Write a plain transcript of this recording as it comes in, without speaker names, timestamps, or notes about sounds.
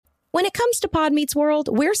When it comes to Pod Meets World,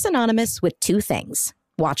 we're synonymous with two things: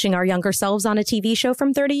 watching our younger selves on a TV show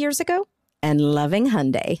from 30 years ago and loving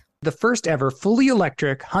Hyundai. The first ever fully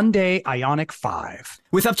electric Hyundai Ioniq 5.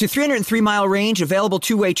 With up to 303-mile range, available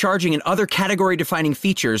two-way charging, and other category-defining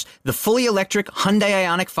features, the fully electric Hyundai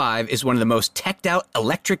Ioniq 5 is one of the most teched-out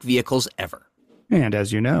electric vehicles ever. And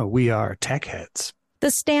as you know, we are tech heads. The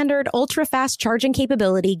standard ultra-fast charging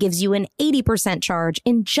capability gives you an 80% charge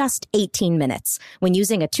in just 18 minutes when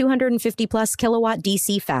using a 250-plus kilowatt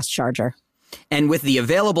DC fast charger. And with the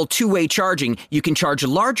available two-way charging, you can charge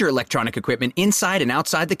larger electronic equipment inside and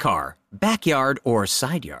outside the car, backyard or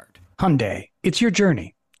side yard. Hyundai, it's your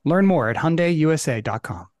journey. Learn more at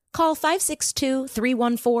HyundaiUSA.com. Call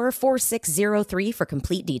 562-314-4603 for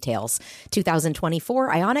complete details. 2024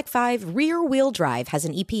 Ioniq 5 rear-wheel drive has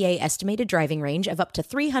an EPA estimated driving range of up to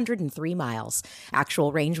 303 miles.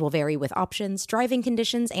 Actual range will vary with options, driving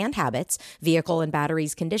conditions and habits, vehicle and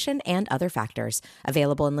batteries condition, and other factors.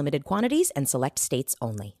 Available in limited quantities and select states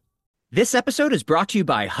only. This episode is brought to you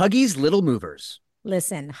by Huggies Little Movers.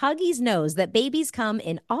 Listen, Huggies knows that babies come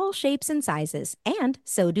in all shapes and sizes, and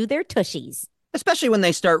so do their tushies. Especially when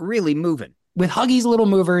they start really moving. With Huggies Little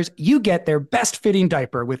Movers, you get their best-fitting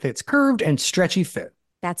diaper with its curved and stretchy fit.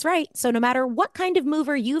 That's right. So no matter what kind of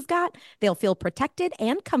mover you've got, they'll feel protected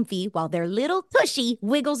and comfy while their little tushy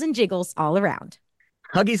wiggles and jiggles all around.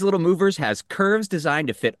 Huggies Little Movers has curves designed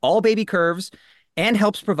to fit all baby curves and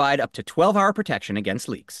helps provide up to 12-hour protection against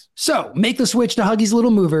leaks. So make the switch to Huggies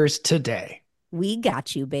Little Movers today. We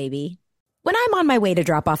got you, baby. When I'm on my way to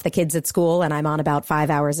drop off the kids at school and I'm on about 5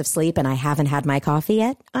 hours of sleep and I haven't had my coffee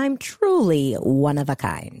yet, I'm truly one of a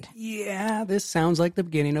kind. Yeah, this sounds like the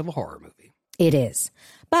beginning of a horror movie. It is.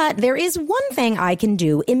 But there is one thing I can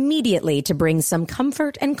do immediately to bring some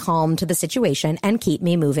comfort and calm to the situation and keep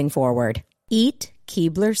me moving forward. Eat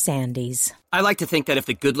Keebler Sandies. I like to think that if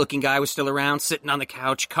the good-looking guy was still around, sitting on the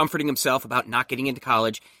couch, comforting himself about not getting into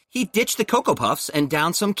college, he'd ditch the Cocoa Puffs and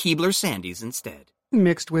down some Keebler Sandies instead.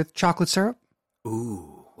 Mixed with chocolate syrup?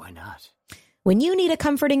 Ooh, why not? When you need a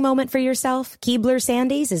comforting moment for yourself, Keebler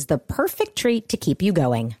Sandies is the perfect treat to keep you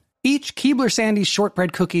going. Each Keebler Sandies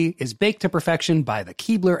shortbread cookie is baked to perfection by the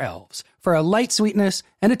Keebler elves for a light sweetness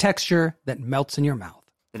and a texture that melts in your mouth.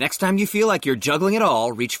 The next time you feel like you're juggling it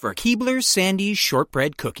all, reach for Keebler Sandies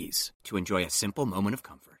shortbread cookies to enjoy a simple moment of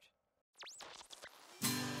comfort.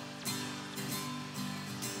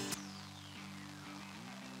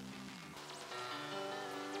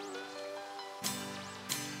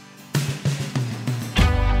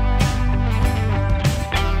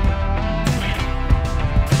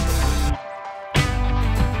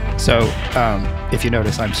 So, if you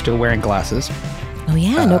notice, I'm still wearing glasses. Oh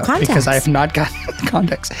yeah, no contacts. Because I have not gotten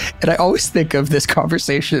contacts. And I always think of this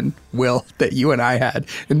conversation, Will, that you and I had.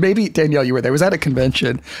 And maybe, Danielle, you were there. It was at a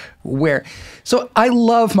convention where... So I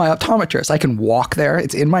love my optometrist. I can walk there.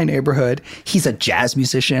 It's in my neighborhood. He's a jazz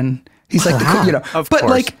musician. He's like, Of but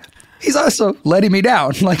course. like, he's also letting me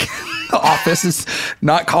down. Like, the office is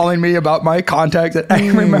not calling me about my contacts. I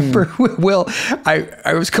remember, Will,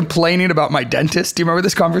 I was complaining about my dentist. Do you remember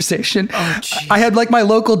this conversation? Oh, geez. I had like my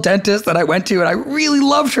local dentist that I went to and I really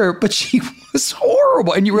loved her, but she was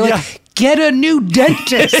horrible. And you were like, get a new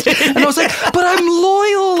dentist. And I was like, but I'm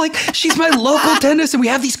loyal. Like, she's my local dentist and we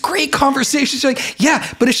have these great conversations. She's like, yeah,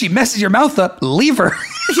 but if she messes your mouth up, leave her.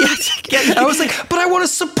 I was like, but I want to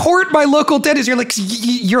support my local dentist. You're like,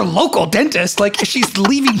 your local dentist? Like, she's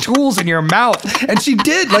leaving tools in your mouth. And she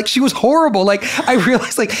did. Like, she was horrible. Like, I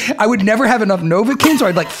realized, like, I would never have enough Novocaine, so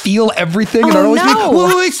I'd, like, feel everything. And I'd always be,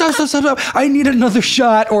 wait, stop. I need another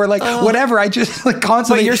shot or, like, whatever. I just, like,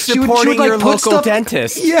 constantly. But you're supporting your local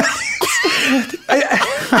dentist. Yeah.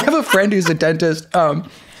 I have a friend who's a dentist. And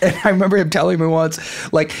I remember him telling me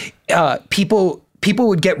once, like, people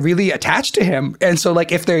would get really attached to him. And so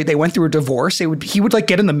like if they went through a divorce, he would like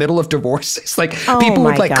get in the middle of divorces. Like people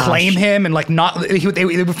would like claim him and like they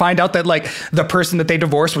would find out that like the person that they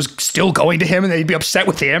divorced was still going to him and they'd be upset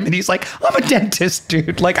with him. And he's like, I'm a dentist,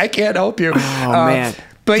 dude. Like I can't help you. Oh man.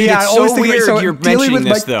 But dude, yeah, it's I always think weird you're mentioning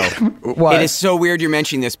this though. What? It is so weird you're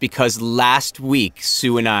mentioning this because last week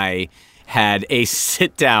Sue and I had a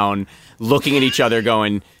sit down looking at each other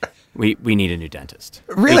going, We need a new dentist.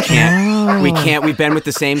 Really? We can't. We've been with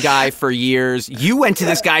the same guy for years. You went to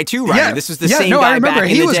this guy too, Ryan. Yeah. This was the same guy I remember. back in the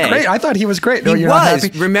day. He was great. I thought he was great. He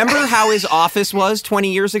was. Remember how his office was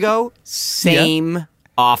 20 years ago? Same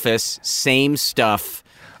office, same stuff.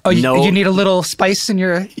 Oh, you need a little spice in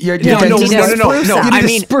your dentist? No.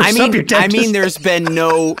 I mean, there's been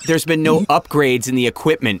no upgrades in the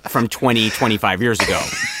equipment from 25 years ago.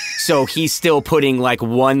 So he's still putting like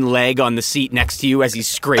one leg on the seat next to you as he's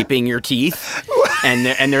scraping your teeth.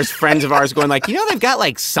 and there's friends of ours going like, they've got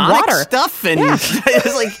like Sonic Water. stuff, and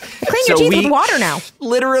it's like Clean your teeth with water now.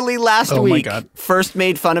 Literally last my week, God. first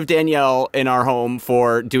made fun of Danielle in our home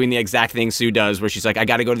for doing the exact thing Sue does, where she's like, I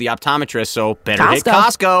got to go to the optommetrist, so better hit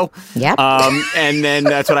Costco. Yep. And then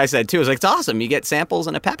that's what I said too. I was like, it's awesome. You get samples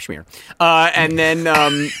and a pap smear. And then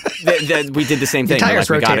we did the same thing. tires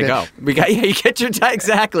We're like, we gotta rotated. go. You get your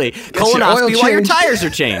exactly oil colonoscopy while your change. tires are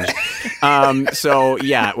changed. So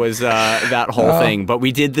yeah, it was that whole thing. But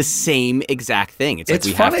we did the same exact thing. It's like It's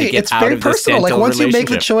we funny. have to get It's out very of this personal. Like dental once you make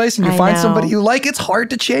the relationship. choice and you I find know. somebody you like, it's hard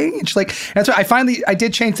to change. Like that's why I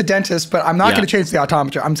did change the dentist, but I'm not Yeah. going to change the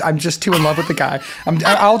optometrist. I'm just too in love with the guy.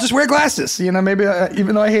 I'll just wear glasses. Maybe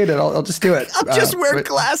even though I hate it, I'll just do it. I'll just wear but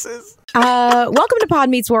glasses. Welcome to Pod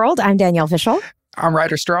Meets World. I'm Danielle Fishel. I'm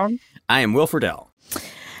Ryder Strong. I am Will Friedle.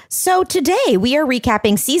 So today we are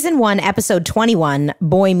recapping season 1, episode 21,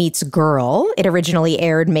 Boy Meets Girl. It originally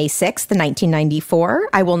aired May 6th, 1994.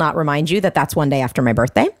 I will not remind you that that's one day after my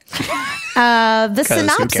birthday. The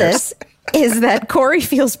synopsis is that Corey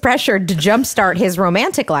feels pressured to jumpstart his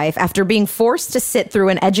romantic life after being forced to sit through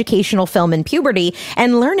an educational film in puberty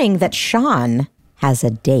and learning that Sean has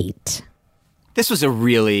a date. This was a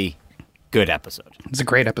really good episode. It's a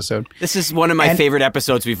great episode. This is one of my favorite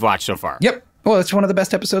episodes we've watched so far. Yep. Well, it's one of the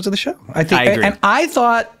best episodes of the show. I think. I agree. And I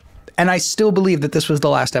thought, and I still believe that this was the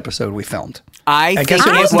last episode we filmed. I guess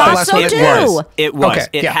think it it was was. the last one. It too. was. It was. Okay,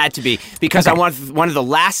 It yeah. had to be because I want one of the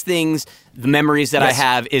last things, the memories that I Yes.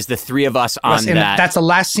 have is the three of us on And that. that's the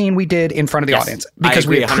last scene we did in front of the Yes, audience I because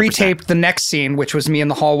agree we had 100%. pre-taped the next scene, which was me in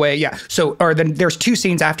the hallway. Yeah. So, or then there's 2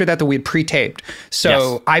 scenes after that we had pre-taped. So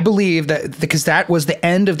Yes. I believe that because that was the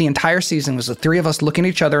end of the entire season was the 3 of us looking at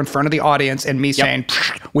each other in front of the audience and me saying,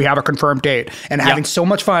 we have a confirmed date and having so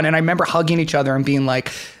much fun. And I remember hugging each other and being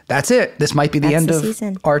like, that's it. This might be the That's end the of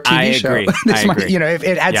season. our TV I show. agree. This I might, agree.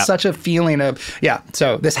 it had Yep. such a feeling of,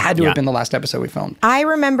 so this had to Yeah. have been the last episode we filmed. I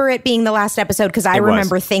remember it being the last episode because I It was.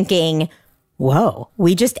 remember thinking, whoa,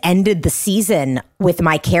 we just ended the season with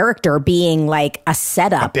my character being like a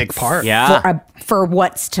setup. Big part. Yeah. For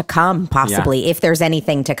what's to come, possibly, if there's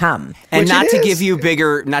anything to come. and Which not it to is. give you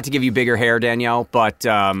bigger hair, Danielle, but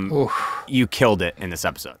you killed it in this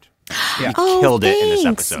episode. Yeah. Killed it in this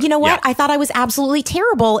Thanks. episode. You know what? Yeah. I thought I was absolutely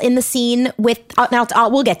terrible in the scene with. Now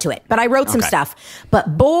we'll get to it, but I wrote some Okay. stuff.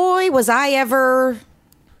 But boy, was I ever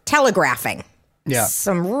telegraphing. Yeah.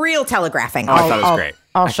 Some real telegraphing. Oh, I thought it was great.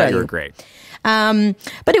 I'll I show thought you you. were great.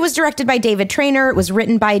 But it was directed by David Traynor. It was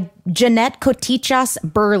written by Jeanette Kotichas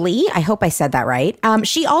Burley. I hope I said that right.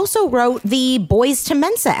 She also wrote the Boys to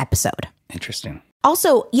Mensa episode. Interesting.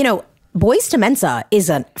 Also, Boys to Mensa is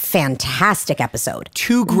a fantastic episode.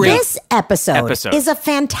 2 great This episode episodes. is a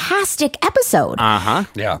fantastic episode.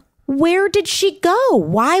 Yeah. Where did she go?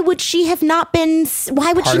 Why would she have not been?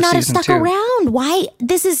 Why would Part she of not have season stuck 2. around? Why?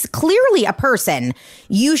 This is clearly a person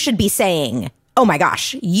you should be saying, oh my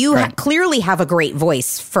gosh, you clearly have a great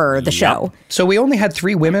voice for the show. So we only had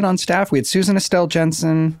 3 women on staff. We had Susan Estelle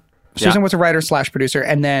Jensen. Susan was a writer / producer,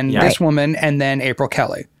 and then this woman, and then April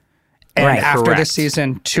Kelly. And Right. after Correct. this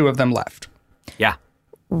season, 2 of them left. Yeah.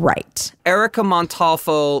 Right. Erica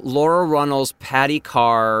Montalvo, Laura Runnels, Patty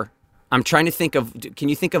Carr. I'm trying to think of. Can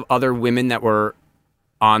you think of other women that were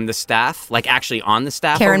on the staff, like actually on the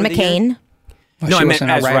staff? Karen over the years? McCain. Well, No, she I meant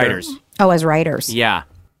wasn't a as writer. writers. Oh, as writers. Yeah.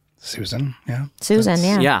 Susan, yeah. Susan,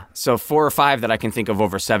 yeah. Yeah. So 4 or 5 that I can think of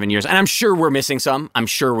over 7 years. And I'm sure we're missing some. I'm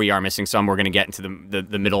sure we are missing some. We're going to get into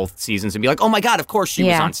the middle seasons and be like, oh my God, of course she was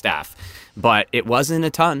Yeah. on staff. But it wasn't a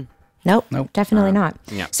ton. Nope, definitely not.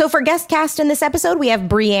 yeah. So for guest cast in this episode, we have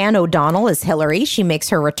Brianne O'Donnell as Hillary. She makes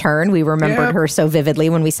her return. We remembered Yep. her so vividly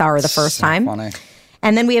when we saw her the first So time. funny.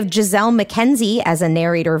 And then we have Giselle McKenzie as a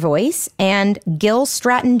narrator voice and Gil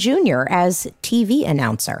Stratton Jr. as TV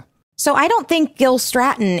announcer. So I don't think Gil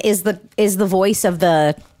Stratton is the voice of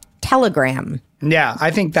the telegram. Yeah, I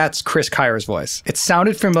think that's Chris Kyre's voice. It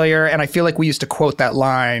sounded familiar, and I feel like we used to quote that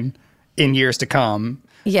line in years to come.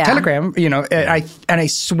 Yeah. Telegram, and I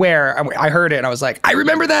swear I heard it and I was like, I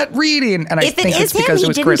remember that reading, and I If it think is it's him, because he it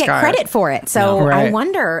was didn't Chris get Kyre. credit for it. So No. I Right.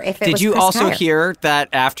 wonder if it Did was you Chris also Kyre. hear that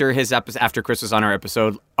after his after Chris was on our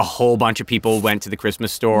episode, a whole bunch of people went to the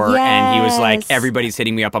Christmas store and he was like, Yes. everybody's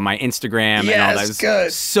hitting me up on my Instagram and all Yes, that. It's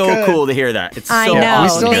good, so good. cool to hear that. It's I so know. We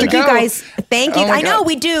awesome. still have Thank to you go. guys. Thank you. Oh my I know God.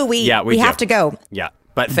 we do. We do. have to go. Yeah.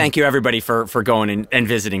 But thank you everybody for going and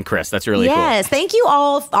visiting Chris. That's really Yes, thank you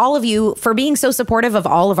all of you for being so supportive of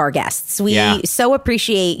all of our guests. We Yeah. so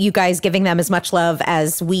appreciate you guys giving them as much love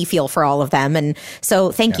as we feel for all of them, and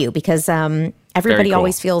so thank you because everybody cool.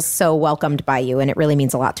 always feels so welcomed by you, and it really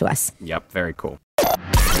means a lot to us. cool. Yep. Very cool.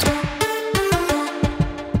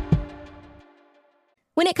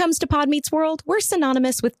 When it comes to Pod Meets World, we're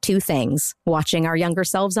synonymous with two things: watching our younger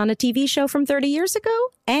selves on a TV show from 30 years ago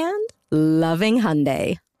and loving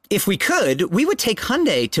Hyundai. If we could, we would take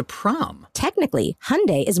Hyundai to prom. Technically,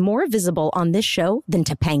 Hyundai is more visible on this show than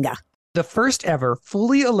Topanga. The first ever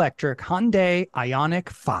fully electric Hyundai Ioniq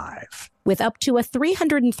 5. With up to a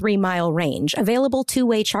 303-mile range, available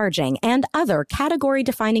two-way charging, and other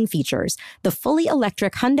category-defining features, the fully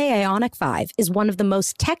electric Hyundai Ioniq 5 is one of the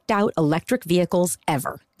most teched-out electric vehicles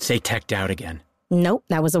ever. Say teched out again. Nope,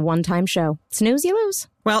 that was a one-time show. Snooze, you lose.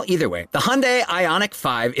 Well, either way, the Hyundai Ioniq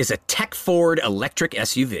 5 is a tech-forward electric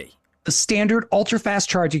SUV. The standard ultra-fast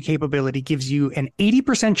charging capability gives you an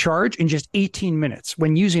 80% charge in just 18 minutes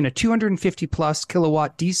when using a 250-plus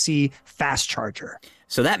kilowatt DC fast charger.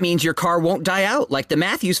 So that means your car won't die out like the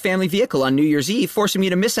Matthews family vehicle on New Year's Eve, forcing you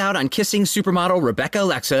to miss out on kissing supermodel Rebecca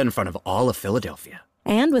Alexa in front of all of Philadelphia.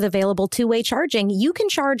 And with available two-way charging, you can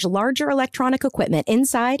charge larger electronic equipment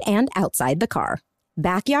inside and outside the car.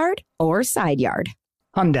 Backyard or side yard.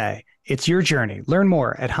 Hyundai, it's your journey. Learn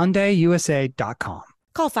more at HyundaiUSA.com.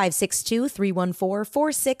 Call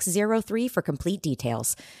 562-314-4603 for complete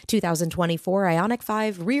details. 2024 Ioniq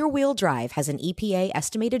 5 rear-wheel drive has an EPA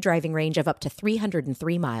estimated driving range of up to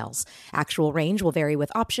 303 miles. Actual range will vary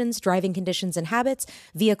with options, driving conditions and habits,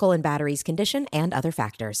 vehicle and batteries condition, and other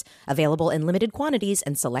factors. Available in limited quantities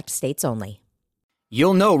and select states only.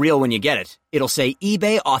 You'll know real when you get it. It'll say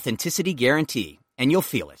eBay Authenticity Guarantee, and you'll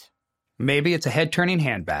feel it. Maybe it's a head-turning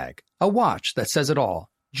handbag, a watch that says it all,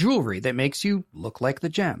 jewelry that makes you look like the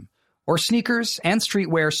gem, or sneakers and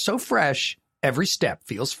streetwear so fresh, every step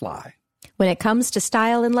feels fly. When it comes to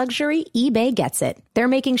style and luxury, eBay gets it. They're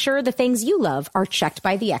making sure the things you love are checked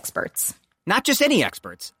by the experts. Not just any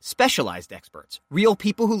experts, specialized experts. Real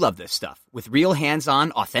people who love this stuff, with real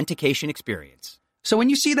hands-on authentication experience. So when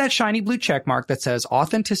you see that shiny blue check mark that says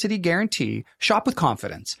Authenticity Guarantee, shop with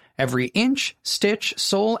confidence. Every inch, stitch,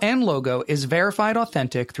 sole, and logo is verified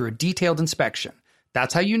authentic through a detailed inspection.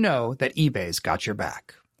 That's how you know that eBay's got your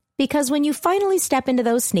back. Because when you finally step into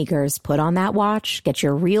those sneakers, put on that watch, get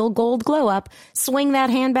your real gold glow up, swing that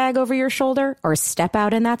handbag over your shoulder, or step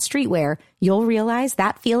out in that streetwear, you'll realize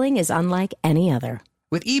that feeling is unlike any other.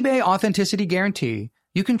 With eBay Authenticity Guarantee,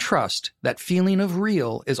 you can trust that feeling of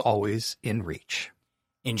real is always in reach.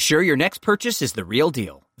 Ensure your next purchase is the real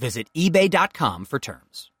deal. Visit eBay.com for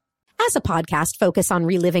terms. As a podcast focused on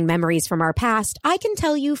reliving memories from our past, I can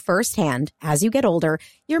tell you firsthand, as you get older,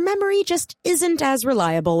 your memory just isn't as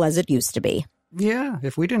reliable as it used to be. Yeah,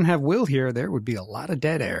 if we didn't have Will here, there would be a lot of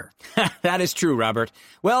dead air. That is true, Robert.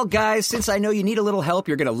 Well, guys, since I know you need a little help,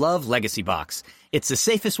 you're going to love Legacy Box. It's the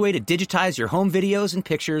safest way to digitize your home videos and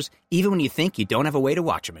pictures, even when you think you don't have a way to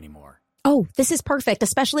watch them anymore. Oh, this is perfect,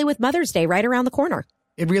 especially with Mother's Day right around the corner.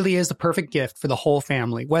 It really is the perfect gift for the whole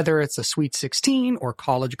family, whether it's a sweet 16 or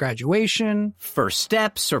college graduation. First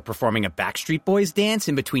steps or performing a Backstreet Boys dance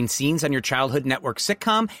in between scenes on your childhood network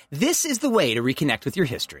sitcom, this is the way to reconnect with your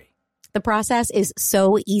history. The process is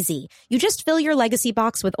so easy. You just fill your Legacy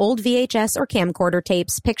Box with old VHS or camcorder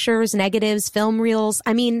tapes, pictures, negatives, film reels.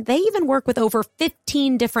 I mean, they even work with over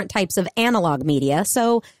 15 different types of analog media,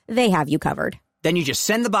 so they have you covered. Then you just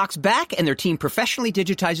send the box back, and their team professionally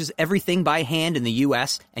digitizes everything by hand in the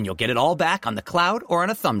U.S., and you'll get it all back on the cloud or on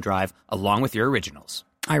a thumb drive, along with your originals.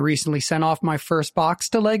 I recently sent off my first box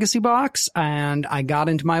to Legacy Box, and I got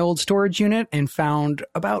into my old storage unit and found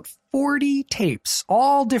about 40 tapes,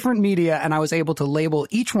 all different media, and I was able to label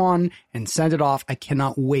each one and send it off. I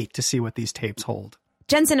cannot wait to see what these tapes hold.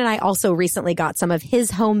 Jensen and I also recently got some of his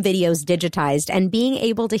home videos digitized, and being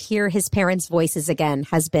able to hear his parents' voices again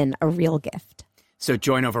has been a real gift. So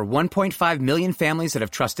join over 1.5 million families that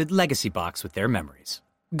have trusted Legacy Box with their memories.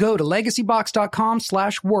 Go to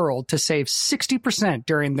legacybox.com/world to save 60%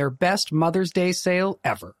 during their best Mother's Day sale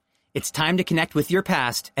ever. It's time to connect with your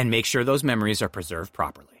past and make sure those memories are preserved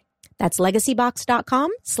properly. That's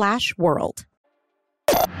legacybox.com/world.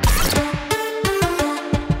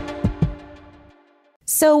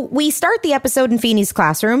 So we start the episode in Feeney's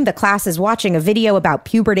classroom. The class is watching a video about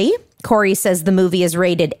puberty. Corey says the movie is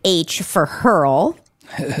rated H for Hurl.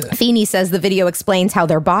 Feeney says the video explains how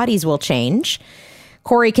their bodies will change.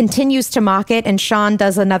 Corey continues to mock it, and Sean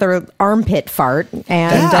does another armpit fart.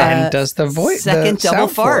 And does the voice. Second the double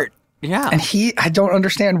sound fart. Yeah. And I don't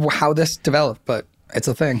understand how this developed, but it's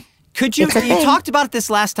a thing. Could you talked about it this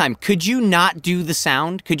last time. Could you not do the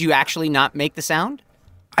sound? Could you actually not make the sound?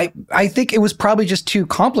 I think it was probably just too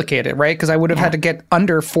complicated, right? Because I would have had to get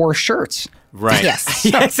under 4 shirts. Right. Yes.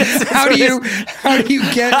 How do you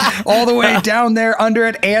get all the way down there under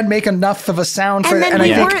it and make enough of a sound for and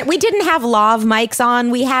it? then we didn't have lav mics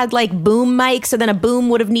on. We had like boom mics, so then a boom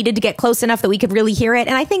would have needed to get close enough that we could really hear it.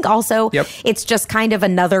 And I think also it's just kind of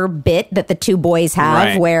another bit that the two boys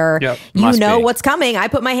have where you know what's coming. I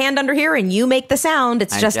put my hand under here and you make the sound.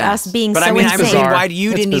 It's just us being so insane. I'm saying, why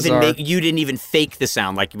you didn't even fake the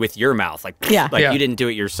sound like with your mouth, like you didn't do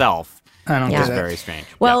it yourself. I don't get it. It's very strange.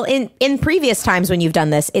 Well, in previous times when you've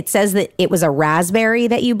done this, it says that it was a raspberry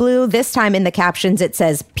that you blew. This time in the captions, it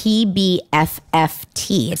says PBFFT.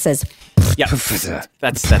 It says... Yeah,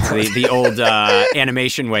 that's the old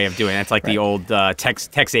animation way of doing it. It's like the old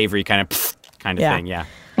Tex Avery kind of thing, yeah.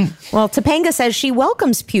 Well, Topanga says she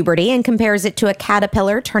welcomes puberty and compares it to a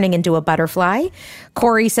caterpillar turning into a butterfly.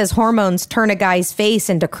 Corey says hormones turn a guy's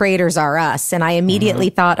face into craters are us. And I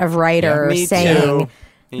immediately thought of Ryder saying...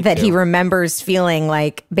 that he remembers feeling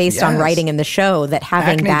like, based on writing in the show, that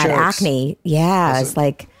having bad acne, is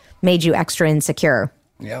like made you extra insecure.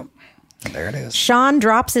 Yep. There it is. Sean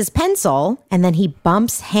drops his pencil and then he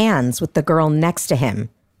bumps hands with the girl next to him.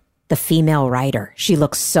 The female writer. She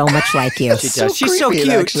looks so much like you. She does. She's so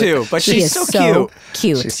cute too, but she's so cute.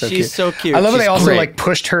 She's so cute. I love how they also like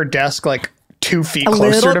pushed her desk like 2 feet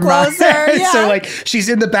closer to mine. So like she's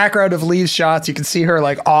in the background of Lee's shots. You can see her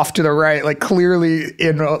like off to the right, like clearly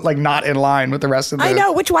in like not in line with the rest of the. I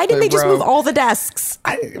know. Why didn't they just move all the desks?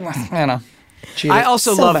 I don't know. I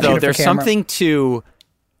also love though. There's something to.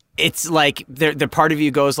 It's like the part of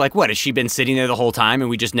you goes like, what, has she been sitting there the whole time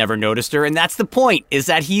and we just never noticed her? And that's the point, is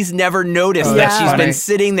that he's never noticed that she's been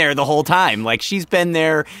sitting there the whole time. Like she's been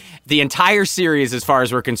there the entire series as far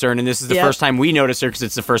as we're concerned. And this is the first time we notice her because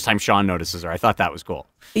it's the first time Sean notices her. I thought that was cool.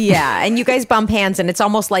 Yeah, and you guys bump hands, and it's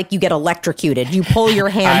almost like you get electrocuted. You pull your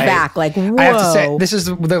hand back, like, whoa. I have to say,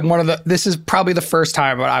 this is probably the first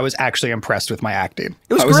time when I was actually impressed with my acting.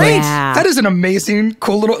 It was great. Like, that is an amazing,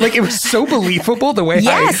 cool little, like, it was so believable the way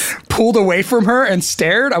I pulled away from her and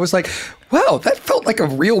stared. I was like, wow, that felt like a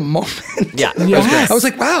real moment. Yeah. I was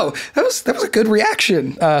like, wow, that was a good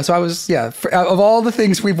reaction. So I was, of all the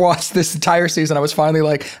things we've watched this entire season, I was finally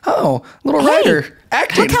like, oh, little Ryder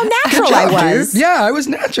acting. Look how natural I was. Dude. Yeah, I was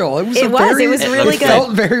natural. It was really good.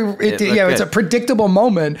 Felt it's a predictable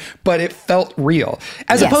moment, but it felt real.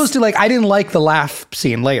 As opposed to like, I didn't like the laugh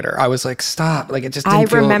scene later. I was like, stop. Like it just didn't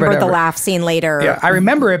feel remember the laugh scene later. Yeah, I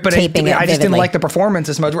remember it, but I just didn't like the performance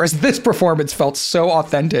as much. Whereas this performance felt so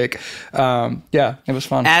authentic. It was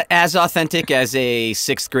fun. As authentic as a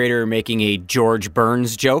 6th grader making a George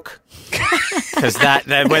Burns joke. Because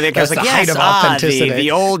that way they goes like, yes,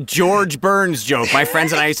 the old George Burns joke. My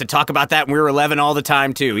friends and I used to talk about that when we were 11 all the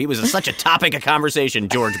time too. He was such a topic of conversation,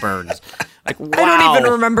 George Burns. Like, wow. I don't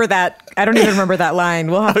even remember that.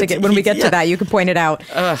 Line. We'll have to get when we get to that. You can point it out.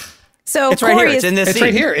 So it's right here. It's in this scene. It's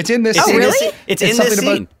right here. It's in this scene. Oh, really? It's in this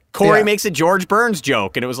scene. Corey makes a George Burns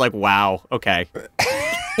joke, and it was like, wow, okay.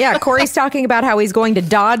 Yeah, Corey's talking about how he's going to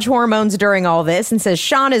dodge hormones during all this and says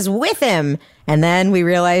Sean is with him. And then we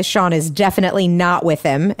realize Sean is definitely not with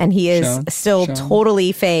him, and he is still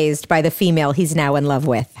totally phased by the female he's now in love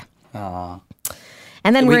with. Aww.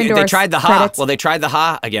 And then they tried the ha. Well, they tried the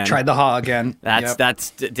ha again.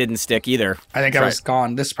 That didn't stick either. I think I was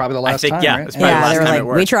gone. This is probably the last time, right? Yeah, it's probably the last time it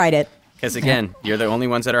worked. We tried it. Because again, you're the only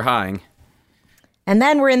ones that are high. And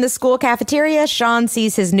then we're in the school cafeteria. Sean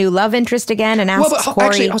sees his new love interest again and asks Corey.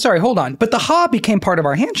 Actually, sorry, hold on. But the ha became part of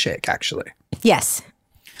our handshake, actually. Yes.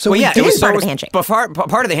 So it was part of the handshake. Part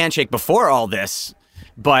of the handshake before all this,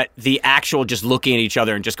 but the actual just looking at each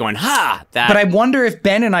other and just going, ha! But I wonder if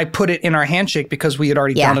Ben and I put it in our handshake because we had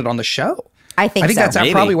already done it on the show. I think so.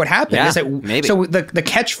 That's probably what happened. Yeah, is that, maybe. So the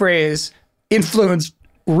catchprise influenced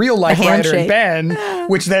real life Ryder and Ben,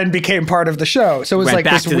 which then became part of the show. So it was like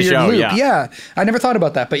this weird loop. Yeah. I never thought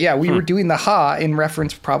about that. But yeah, we were doing the ha in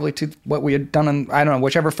reference probably to what we had done in, I don't know,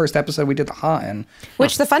 whichever first episode we did the ha in.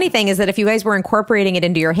 Which the funny thing is that if you guys were incorporating it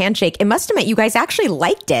into your handshake, it must have meant you guys actually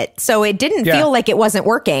liked it. So it didn't feel like it wasn't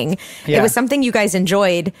working. Yeah. It was something you guys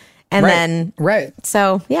enjoyed. And then. Right.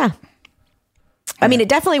 So, yeah. I mean, it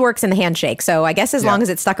definitely works in the handshake. So I guess as long as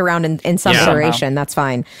it stuck around in some iteration, that's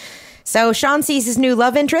fine. So Sean sees his new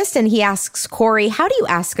love interest and he asks Corey, how do you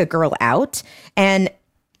ask a girl out? And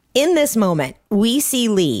in this moment, we see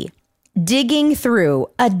Lee digging through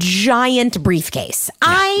a giant briefcase.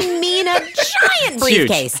 I mean, a giant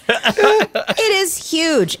briefcase. It is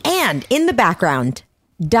huge. And in the background,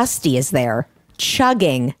 Dusty is there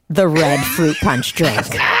chugging the red fruit punch drink.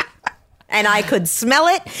 And I could smell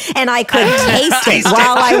it, and I could taste it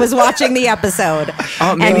while I was watching the episode.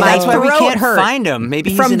 Oh, maybe and that's why we can't hurt find him.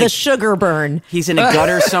 Maybe he's from the sugar burn. He's in a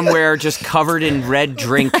gutter somewhere, just covered in red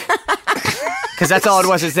drink. Because that's all it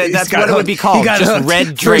was. That's what it would be called. Just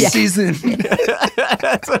red drink. First season.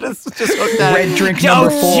 That's what it's just hooked at. Red drink Don't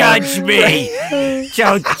number 4. judge me.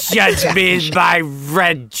 Don't judge me by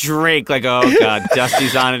red drink. Like, oh God,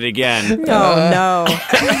 Dusty's on it again. Oh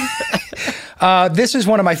no. This is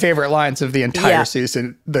one of my favorite lines of the entire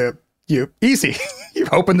season. Easy. You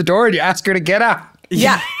open the door and you ask her to get out.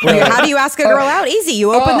 Yeah. How do you ask a girl out? Easy.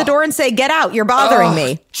 You open the door and say, "Get out. You're bothering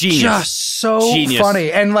me." Genius. Just so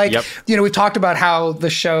funny. And we talked about how the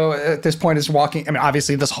show at this point is walking. I mean,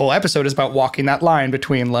 obviously this whole episode is about walking that line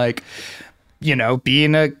between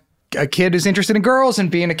being a kid who's interested in girls and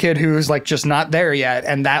being a kid who's just not there yet.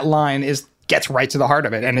 And that line gets right to the heart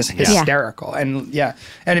of it and is hysterical. And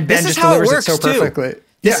and Ben just delivers it so perfectly.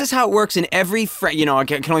 This is how it works in every friend. I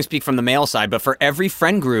can only speak from the male side, but for every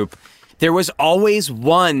friend group, there was always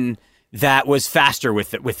one that was faster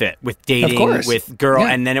with dating, with girl.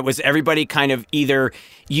 And then it was everybody kind of either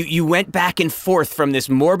you went back and forth from this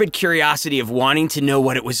morbid curiosity of wanting to know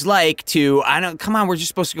what it was like to, come on, we're just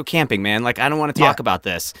supposed to go camping, man. Like, I don't want to talk about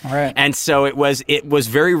this. All right. And so it was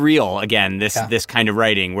very real again, this kind of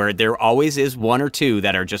writing where there always is one or two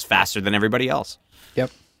that are just faster than everybody else.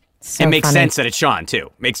 Yep. So it makes funny. sense that it's Sean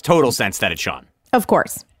too. Makes total sense that it's Sean. Of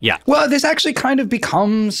course. Yeah. Well, this actually kind of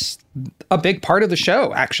becomes a big part of the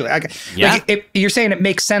show, actually. You're saying it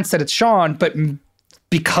makes sense that it's Sean, but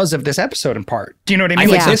because of this episode in part. Do you know what I mean?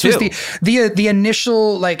 This was the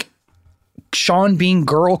initial, Sean being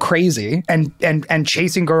girl crazy and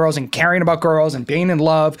chasing girls and caring about girls and being in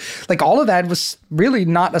love. All of that was really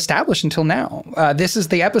not established until now. This is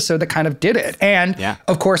the episode that kind of did it. And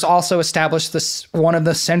of course also established one of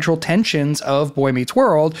the central tensions of Boy Meets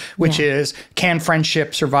World, which is, can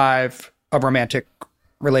friendship survive a romantic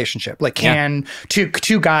relationship? Can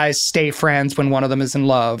two guys stay friends when one of them is in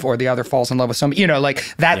love or the other falls in love with somebody?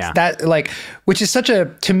 Which is such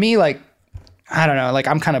to me, I don't know,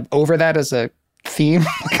 I'm kind of over that as a theme.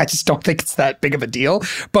 I just don't think it's that big of a deal.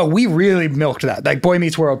 But we really milked that. Boy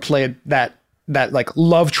Meets World played that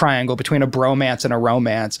love triangle between a bromance and a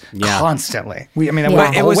romance constantly.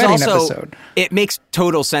 It was wedding episode. It makes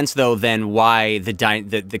total sense though then why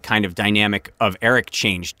the kind of dynamic of Eric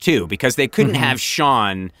changed too, because they couldn't have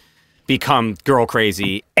Sean become girl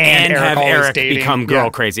crazy and have Eric become girl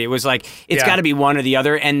crazy. It was it's got to be one or the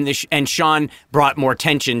other. And Sean brought more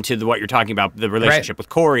tension to what you're talking about, the relationship with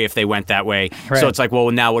Corey, if they went that way. Right. So it's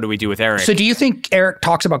now what do we do with Eric? So do you think Eric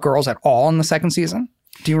talks about girls at all in the second season?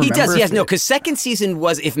 Do you remember? He does, yes. No, because second season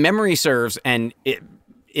was, if memory serves, and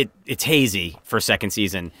it's hazy for second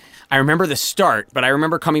season. I remember the start, but I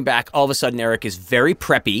remember coming back, all of a sudden Eric is very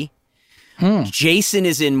preppy. Jason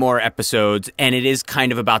is in more episodes, and it is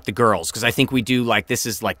kind of about the girls, because I think we do this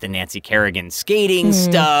is the Nancy Kerrigan skating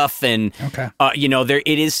stuff, and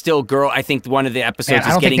it is still girl. I think one of the episodes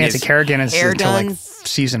is getting his hair done. I don't think Nancy Kerrigan is until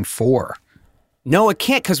season 4. No, it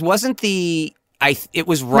can't, because wasn't the... it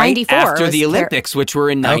was right after the Olympics, which were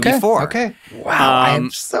in 94. Okay. Wow. I am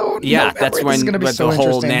so... that's when the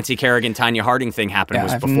whole Nancy Kerrigan, Tanya Harding thing happened,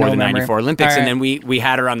 was before the 94 Olympics. Right. And then we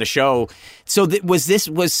had her on the show. So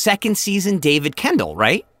was second season David Kendall,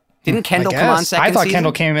 right? Didn't Kendall come on second season? I thought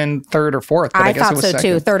Kendall came in third or fourth, but I guess it was second. I thought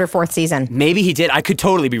so too, third or fourth season. Maybe he did. I could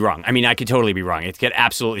totally be wrong. It could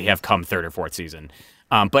absolutely have come third or fourth season.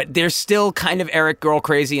 But there's still kind of Eric girl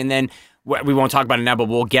crazy, and then... We won't talk about it now, but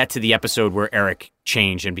we'll get to the episode where Eric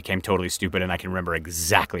changed and became totally stupid, and I can remember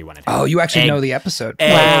exactly when it happened. Oh, you actually know the episode.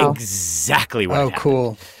 Exactly when it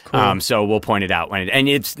happened. Cool. So we'll point it out when and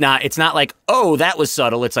it's not that was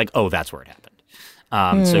subtle. It's that's where it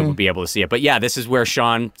happened. So we'll be able to see it. But yeah, this is where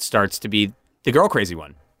Sean starts to be the girl crazy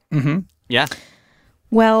one. Mm-hmm. Yeah.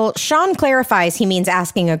 Well, Sean clarifies he means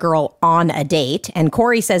asking a girl on a date, and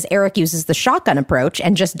Corey says Eric uses the shotgun approach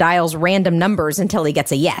and just dials random numbers until he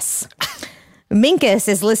gets a yes. Minkus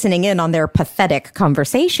is listening in on their pathetic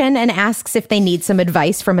conversation and asks if they need some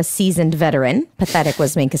advice from a seasoned veteran. Pathetic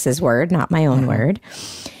was Minkus's word, not my own word.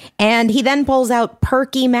 And he then pulls out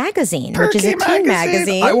Perky Magazine, which is a teen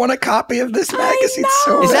magazine. I want a copy of this magazine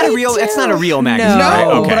so Is that a real? It's not a real magazine.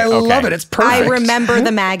 No, but I love it. It's perfect. I remember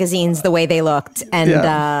the magazines the way they looked, and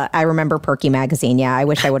I remember Perky Magazine. Yeah, I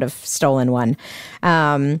wish I would have stolen one.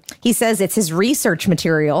 He says it's his research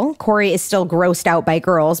material. Corey is still grossed out by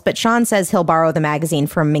girls, but Sean says he'll borrow the magazine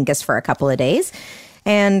from Minkus for a couple of days.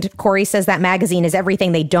 And Corey says that magazine is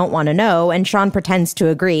everything they don't want to know, and Sean pretends to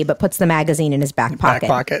agree, but puts the magazine in his back pocket.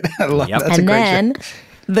 I love that. And then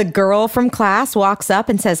The girl from class walks up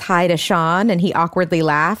and says hi to Sean, and he awkwardly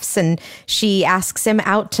laughs, and she asks him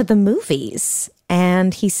out to the movies.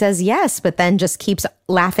 And he says yes, but then just keeps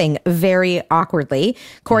laughing very awkwardly.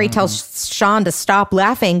 Corey tells Sean to stop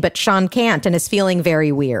laughing, but Sean can't and is feeling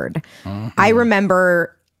very weird. I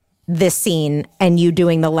remember this scene and you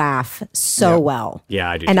doing the laugh so well.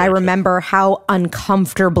 Yeah, I do. And I remember how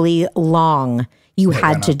uncomfortably long you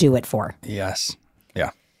had to do it for. Yes. Yeah.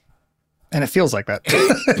 And it feels like that.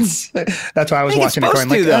 That's why I was watching it going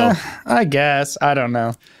like, I guess. I don't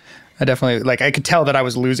know. I definitely, like, I could tell that I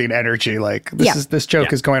was losing energy. Like, this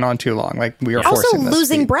joke is going on too long. Like, we are forcing this. Also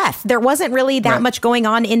losing breath. There wasn't really that much going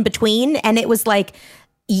on in between. And it was like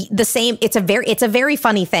the same. It's a very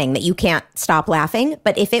funny thing that you can't stop laughing.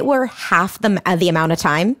 But if it were half the amount of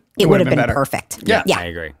time, it would have been perfect. Yeah, I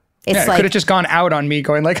agree. It's it could have just gone out on me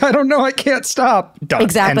going like, I don't know, I can't stop. Done.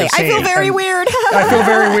 Exactly. I feel very weird. I feel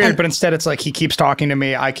very weird, but instead it's like he keeps talking to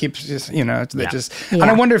me. I keep just, and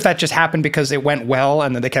I wonder if that just happened because it went well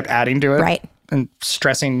and then they kept adding to it. Right. And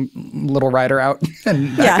stressing Little Ryder out.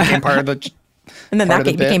 And that became part of the And then that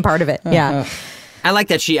became part of it. Yeah. I like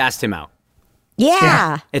that she asked him out.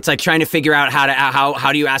 Yeah. It's like trying to figure out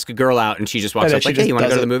how do you ask a girl out, and she just walks up like, hey, you want to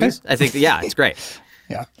go to the movies? I think, it's great.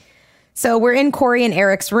 Yeah. So we're in Corey and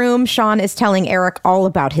Eric's room. Sean is telling Eric all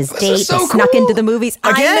about his date. So They snuck into the movies.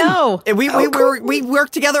 Again, I know. We work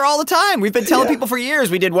together all the time. We've been telling people for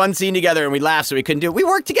years. We did one scene together and we laughed, so we couldn't do it. We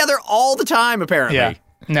work together all the time, apparently. Yeah.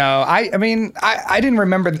 No, I mean, I didn't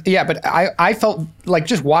remember. But I felt like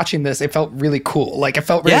just watching this, it felt really cool. Like, it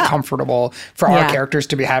felt really comfortable for our characters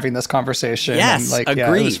to be having this conversation. Yes, and agreed.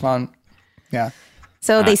 Yeah, it was fun. Yeah.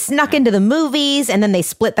 So they snuck into the movies, and then they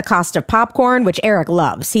split the cost of popcorn, which Eric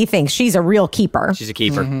loves. He thinks she's a real keeper. She's a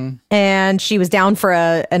keeper. And she was down for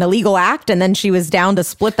an illegal act, and then she was down to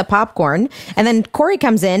split the popcorn. And then Corey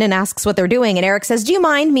comes in and asks what they're doing, and Eric says, do you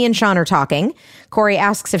mind? Me and Sean are talking. Corey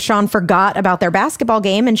asks if Sean forgot about their basketball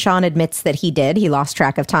game, and Sean admits that he did. He lost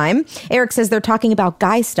track of time. Eric says they're talking about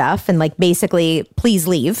guy stuff, and like basically, please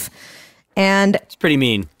leave. And it's pretty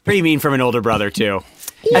mean. Pretty mean from an older brother, too.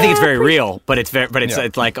 Yeah, I think it's very real, but it's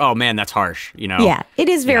like, oh man, that's harsh, Yeah, it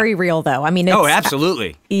is very real, though. I mean, it's,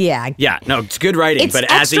 absolutely. Yeah, no, it's good writing, it's but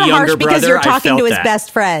as a extra younger harsh because brother, you're talking to his that.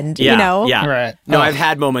 best friend. Yeah, right. No, I've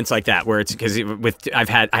had moments like that where it's because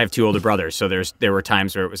I have two older brothers, so there were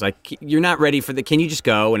times where it was like, you're not ready for can you just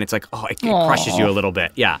go? And it's like, oh, it crushes you a little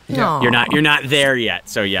bit. Yeah, you're not there yet.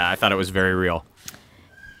 So yeah, I thought it was very real.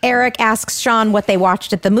 Eric asks Sean what they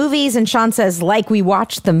watched at the movies, and Sean says, like we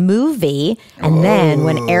watched the movie. And then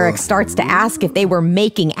when Eric starts to ask if they were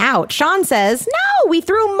making out, Sean says, no, we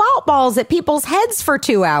threw malt balls at people's heads for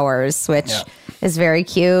 2 hours, which is very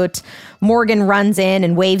cute. Morgan runs in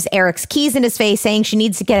and waves Eric's keys in his face, saying she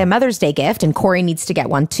needs to get a Mother's Day gift, and Corey needs to get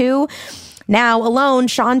one too. Now, alone,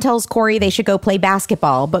 Sean tells Corey they should go play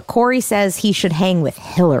basketball, but Corey says he should hang with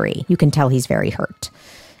Hillary. You can tell he's very hurt.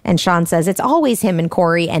 And Sean says it's always him and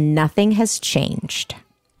Corey and nothing has changed.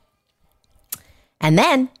 And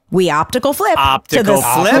then we optical flip to the flip.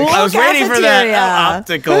 school I was waiting for that.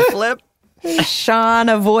 Optical flip. Sean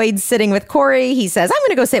avoids sitting with Corey. He says, I'm going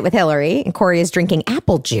to go sit with Hillary. And Corey is drinking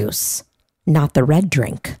apple juice, not the red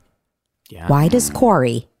drink. Yeah. Why does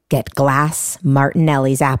Corey get glass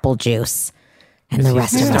Martinelli's apple juice? And the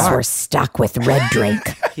rest of us were stuck with red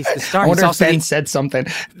drink. He's the star. I wonder if Ben said something.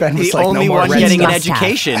 Ben was the like, only no more one red getting an stuff.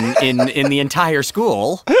 education in the entire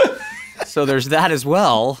school. So there's that as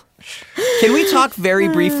well. Can we talk very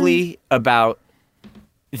briefly about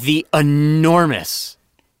the enormous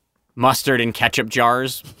mustard and ketchup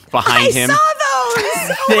jars behind him? I saw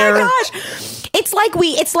those! Oh my gosh! It's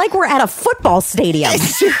like we're at a football stadium.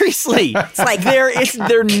 Seriously, it's like they're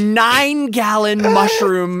 9-gallon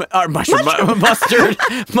mustard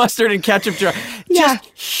and ketchup jar. Yeah.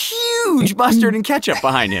 Just huge mustard and ketchup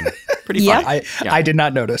behind him. Pretty funny. I did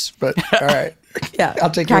not notice, but all right. Yeah, I'll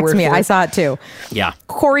take your word for it. I saw it too. Yeah.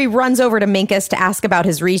 Corey runs over to Minkus to ask about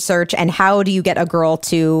his research and how to get a girl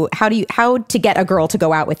to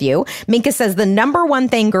go out with you. Minkus says the number one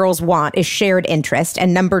thing girls want is shared interest,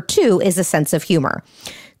 and number 2 is a sense of humor.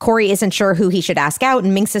 Corey isn't sure who he should ask out,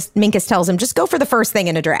 and Minkus tells him, just go for the first thing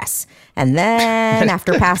in a dress. And then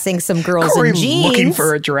after passing some girls Corey in jeans. looking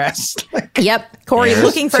for a dress. Yep. Corey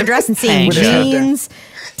looking for a dress and seeing jeans,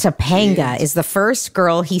 Topanga is the first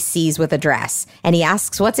girl he sees with a dress, and he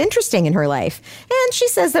asks what's interesting in her life. And she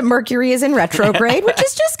says that Mercury is in retrograde, which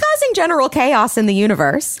is just causing general chaos in the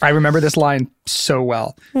universe. I remember this line so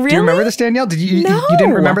well. Really? Do you remember this, Danielle? Did you? No. You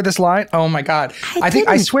didn't remember this line? Oh my God!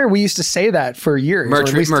 I swear we used to say that for years.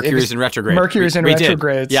 Mercury's in retrograde. Mercury's in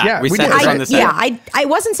retrograde. Yeah, we said did. this on the site. Yeah, I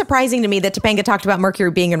wasn't surprising to me that Topanga talked about Mercury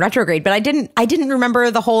being in retrograde, but I didn't remember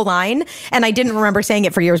the whole line, and I didn't remember saying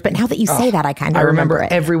it for years. But now that you say that, I kind of remember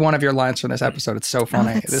it. Every one of your lines from this episode. It's so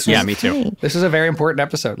funny. Me too. This is a very important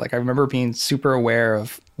episode. Like I remember being super aware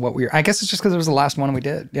of what we were. I guess it's just because it was the last one we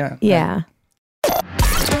did. Yeah. Yeah.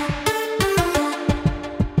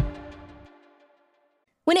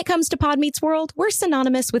 When it comes to Pod Meets World, we're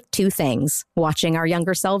synonymous with two things: watching our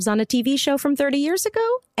younger selves on a TV show from 30 years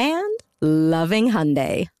ago and loving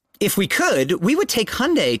Hyundai. If we could, we would take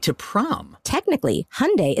Hyundai to prom. Technically,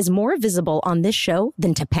 Hyundai is more visible on this show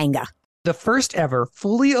than Topanga. The first ever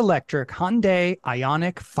fully electric Hyundai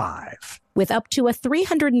Ioniq 5. With up to a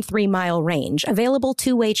 303-mile range, available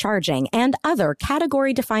two-way charging, and other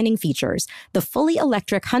category-defining features, the fully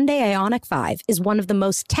electric Hyundai Ioniq 5 is one of the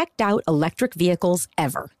most teched-out electric vehicles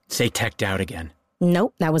ever. Say teched out again.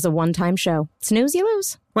 Nope, that was a one-time show. Snooze, you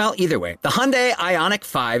lose. Well, either way, the Hyundai Ioniq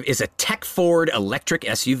 5 is a tech-forward electric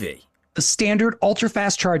SUV. The standard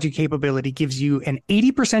ultra-fast charging capability gives you an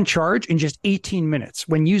 80% charge in just 18 minutes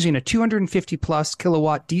when using a 250-plus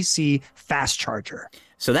kilowatt DC fast charger.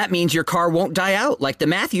 So that means your car won't die out like the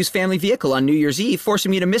Matthews family vehicle on New Year's Eve,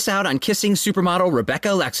 forcing you to miss out on kissing supermodel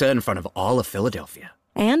Rebecca Alexa in front of all of Philadelphia.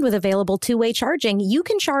 And with available two-way charging, you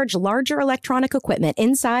can charge larger electronic equipment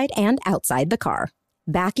inside and outside the car.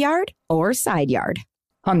 Backyard or side yard.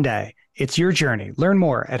 Hyundai, it's your journey. Learn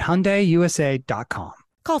more at HyundaiUSA.com.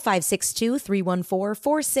 Call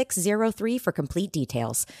 562-314-4603 for complete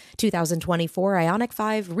details. 2024 Ioniq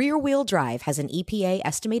 5 rear-wheel drive has an EPA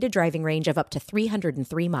estimated driving range of up to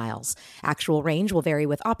 303 miles. Actual range will vary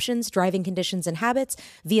with options, driving conditions and habits,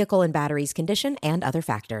 vehicle and batteries condition, and other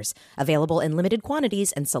factors. Available in limited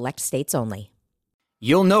quantities and select states only.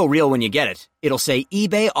 You'll know real when you get it. It'll say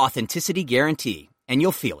eBay Authenticity Guarantee, and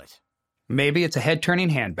you'll feel it. Maybe it's a head-turning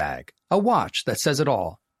handbag, a watch that says it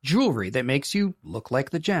all, jewelry that makes you look like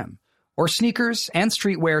the gem, or sneakers and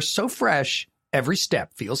streetwear so fresh, every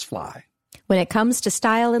step feels fly. When it comes to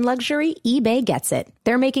style and luxury, eBay gets it.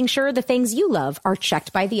 They're making sure the things you love are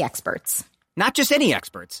checked by the experts. Not just any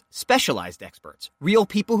experts, specialized experts. Real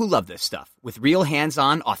people who love this stuff, with real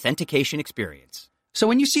hands-on authentication experience. So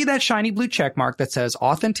when you see that shiny blue check mark that says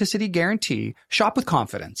Authenticity Guarantee, shop with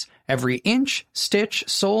confidence. Every inch, stitch,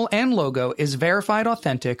 sole, and logo is verified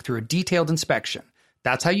authentic through a detailed inspection.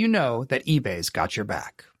 That's how you know that eBay's got your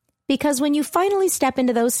back. Because when you finally step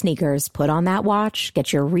into those sneakers, put on that watch,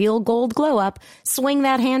 get your real gold glow up, swing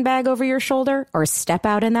that handbag over your shoulder, or step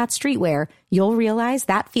out in that streetwear, you'll realize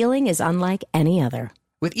that feeling is unlike any other.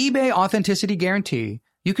 With eBay Authenticity Guarantee,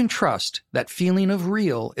 you can trust that feeling of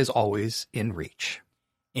real is always in reach.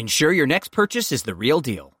 Ensure your next purchase is the real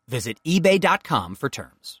deal. Visit eBay.com for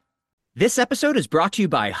terms. This episode is brought to you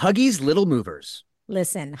by Huggies Little Movers.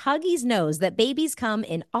 Listen, Huggies knows that babies come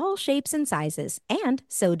in all shapes and sizes, and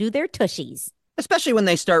so do their tushies. Especially when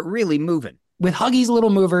they start really moving. With Huggies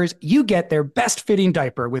Little Movers, you get their best-fitting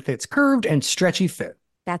diaper with its curved and stretchy fit.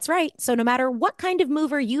 That's right. So no matter what kind of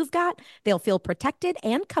mover you've got, they'll feel protected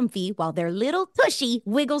and comfy while their little tushy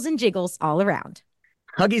wiggles and jiggles all around.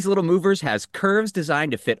 Huggies Little Movers has curves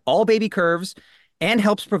designed to fit all baby curves and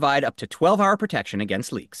helps provide up to 12-hour protection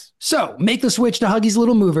against leaks. So make the switch to Huggies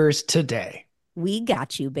Little Movers today. We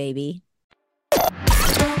got you, baby.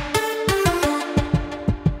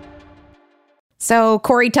 So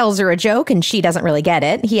Corey tells her a joke, and she doesn't really get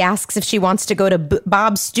it. He asks if she wants to go to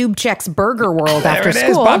Bob Stubchek's Burger World after school. There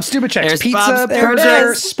it is, Bob Stubchek's Pizza,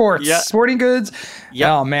 burger, sports, sporting goods. Yep.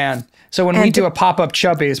 Oh, man. So when we do a pop-up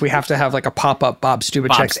Chubby's, we have to have like a pop-up Bob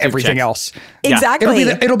Stubchek's everything else. Exactly.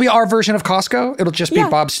 It'll be our version of Costco. It'll just be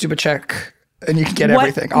Bob Stubchek. And you can get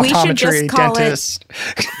everything. Optometry, dentist.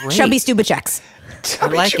 Chubby Stubchek's. I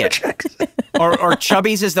like it. or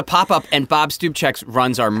Chubby's is the pop-up, and Bob Stubchek's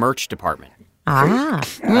runs our merch department.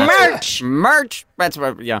 Merch. That's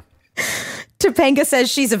what, Topanga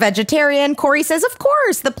says she's a vegetarian. Corey says, of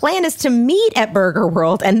course, the plan is to meet at Burger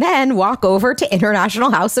World and then walk over to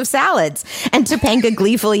International House of Salads. And Topanga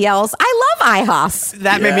gleefully yells, I love IHOS.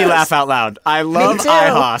 That made me laugh out loud. I love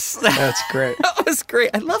IHOS. That's great. That was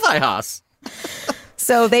great. I love IHOS.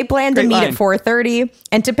 So they plan to meet at 4:30,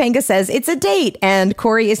 and Topanga says it's a date, and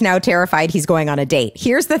Corey is now terrified he's going on a date.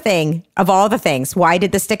 Here's the thing, of all the things, why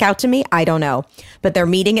did this stick out to me? I don't know. But they're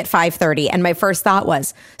meeting at 5:30, and my first thought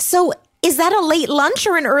was, so Is that a late lunch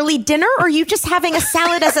or an early dinner? Or are you just having a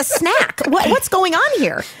salad as a snack? What's going on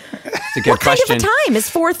here? It's a good question. What kind of a time is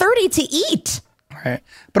 4:30 to eat? Right.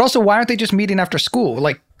 But also, why aren't they just meeting after school?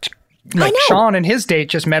 Like Sean and his date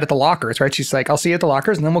just met at the lockers, right? She's like, I'll see you at the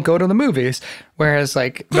lockers and then we'll go to the movies. Whereas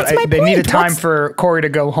they needed time for Corey to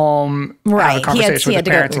go home, have a conversation with the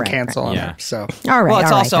parents and cancel on her. So, all right. Well,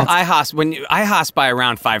 it's also IHOS. When IHOS by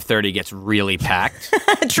around 5:30 gets really packed.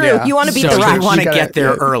 True. Yeah. You want to beat the rush. You want to get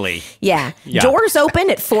there early. Yeah. Doors open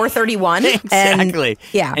at 4:31. Exactly.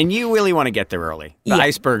 And, and you really want to get there early. The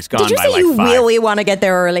iceberg's gone by like 5. Did you say you really want to get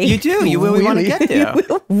there early? You do. You really want to get there.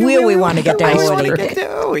 Really want to get there early. Want to get there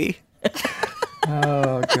early.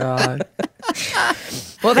 Oh God!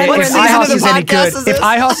 Well, then if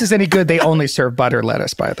IHOS is any good, they only serve butter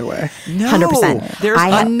lettuce. By the way, 100%. There's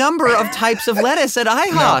a number of types of lettuce at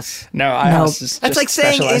IHOS. No, IHOS is. That's like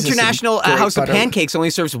saying International House of Pancakes only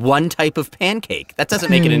serves one type of pancake. That doesn't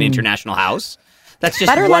make it an international house. That's just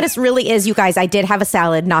butter lettuce really is, you guys. I did have a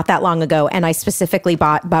salad not that long ago, and I specifically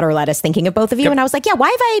bought butter lettuce, thinking of both of you, and I was like, why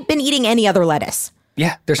have I been eating any other lettuce?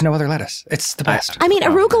 Yeah, there's no other lettuce. It's the best. I mean,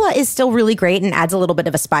 arugula is still really great and adds a little bit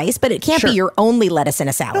of a spice, but it can't be your only lettuce in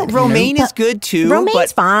a salad. No, romaine is good too.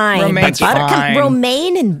 Romaine's fine. Romaine's fine.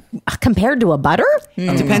 Romaine compared to a butter?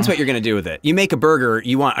 It depends what you're going to do with it. You make a burger,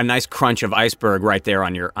 you want a nice crunch of iceberg right there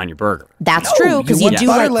on your burger. That's true, because you do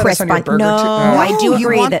like crisp on your burger. I do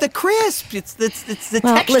agree. You want the crisp. It's the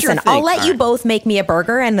texture listen, thing. I'll let you both make me a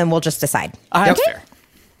burger, and then we'll just decide. That's fair.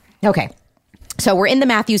 Okay. So we're in the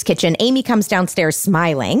Matthews kitchen. Amy comes downstairs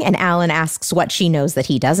smiling, and Alan asks what she knows that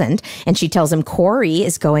he doesn't. And she tells him Corey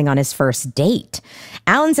is going on his first date.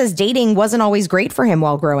 Alan says dating wasn't always great for him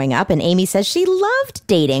while growing up. And Amy says she loved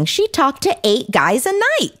dating. She talked to 8 guys a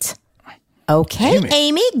night. Okay,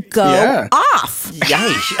 Amy, go off.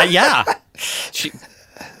 Yeah.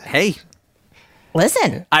 Hey.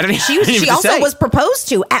 Listen, she even also say. Was proposed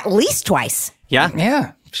to at least twice. Yeah.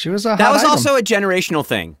 Yeah. She was a hot That was item. also a generational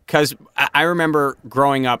thing, because I remember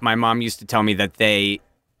growing up, my mom used to tell me that they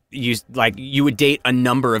used, like, you would date a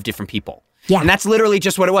number of different people. Yeah. And that's literally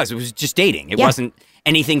just what it was. It was just dating. It wasn't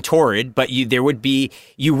anything torrid, but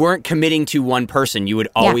you weren't committing to one person. You would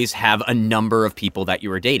always have a number of people that you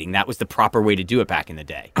were dating. That was the proper way to do it back in the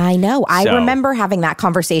day. I know. I remember having that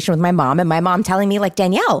conversation with my mom, and my mom telling me, like,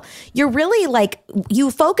 Danielle, you're really like, you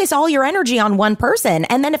focus all your energy on one person.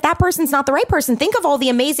 And then if that person's not the right person, think of all the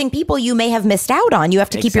amazing people you may have missed out on. You have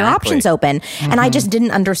to keep your options open. Mm-hmm. And I just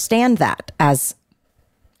didn't understand that as.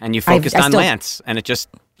 And you focused on Lance, and it just,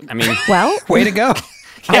 well, way to go.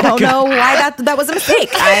 I don't know why that was a mistake.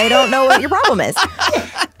 I don't know what your problem is.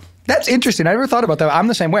 That's interesting. I never thought about that. I'm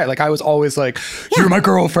the same way. Like, I was always like, you're my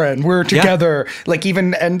girlfriend. We're together. Yeah. Like,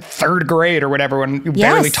 even in 3rd grade or whatever, when we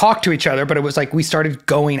barely talked to each other, but it was like we started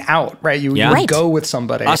going out, right? You would go with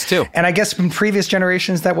somebody. Us too. And I guess in previous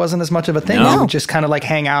generations, that wasn't as much of a thing. No. You would just kind of like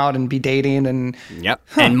hang out and be dating and...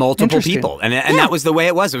 and multiple people. And that was the way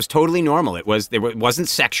it was. It was totally normal. It wasn't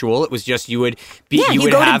sexual. It was just you would be... Yeah, you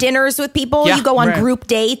go to dinners with people. You go on group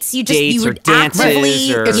dates. You would actively...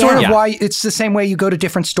 It's sort of why it's the same way you go to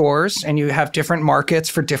different stores and you have different markets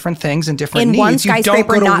for different things and different needs. In one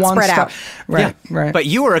skyscraper, not spread out. Right, right. But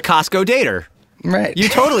you were a Costco dater. Right. You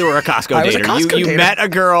totally were a Costco I was dater. a Costco you dater. met a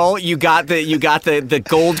girl, you got the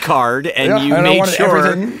gold card, and you made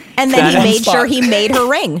sure. And then he made sure he made her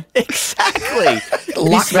ring. Exactly. He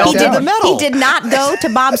did the metal. He did not go to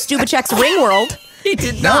Bob Stubachek's Ring World. He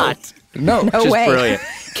did not. No way. Brilliant.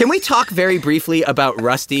 Can we talk very briefly about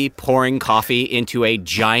Rusty pouring coffee into a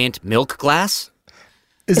giant milk glass?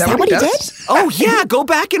 Is that what he did? Oh, yeah. Go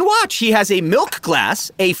back and watch. He has a milk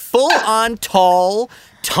glass, a full-on tall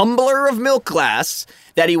tumbler of milk glass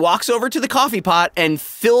that he walks over to the coffee pot and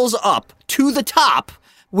fills up to the top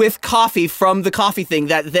with coffee from the coffee thing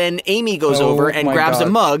that then Amy goes over and grabs a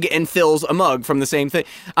mug and fills a mug from the same thing.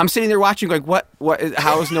 I'm sitting there watching going, what,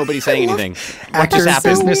 how is nobody saying anything? What just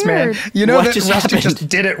happened? Businessman. You know that Rusty happened? just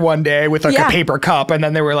did it one day with like a paper cup and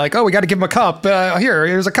then they were like, oh, we got to give him a cup.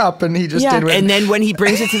 Here's a cup. And he just did it. And then when he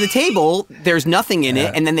brings it to the table, there's nothing in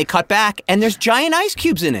it. And then they cut back and there's giant ice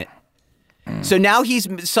cubes in it. So now he's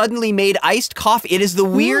suddenly made iced coffee. It is the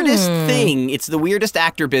weirdest thing. It's the weirdest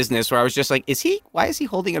actor business where I was just like, why is he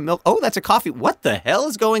holding a milk? Oh, that's a coffee. What the hell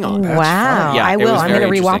is going on? Wow. Yeah, I will. I'm going to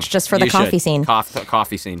rewatch just for the coffee scene.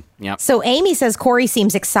 Coffee scene. Yeah. So Amy says Corey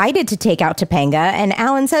seems excited to take out Topanga, and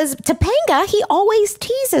Alan says, Topanga, he always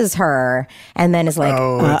teases her. And then is like,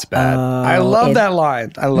 it's bad. I love that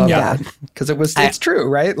line. I love that. Because it's true,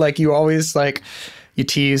 right? Like you always like, you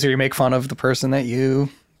tease or you make fun of the person that you...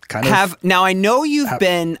 Now I know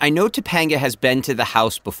I know Topanga has been to the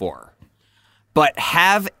house before, but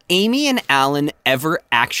have Amy and Alan ever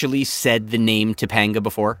actually said the name Topanga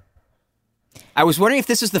before? I was wondering if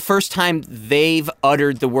this is the first time they've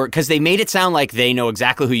uttered the word, because they made it sound like they know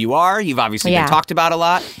exactly who you are. You've obviously been talked about a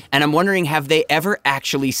lot. And I'm wondering, have they ever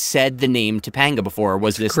actually said the name Topanga before, or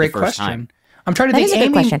was this the first time? I'm trying to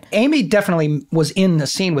think. Amy definitely was in the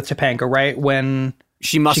scene with Topanga, right? When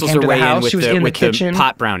she muscles her way in with the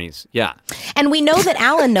pot brownies. Yeah. And we know that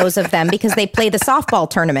Alan knows of them because they play the softball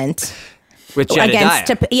tournament. With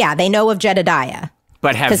Jedediah. They know of Jedediah.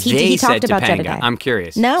 But have he said Topanga? I'm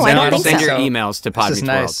curious. No, I don't think so. Send your emails to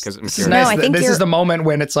Podbeach12 because I'm curious. No, I think this is the moment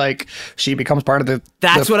when it's like she becomes part of the.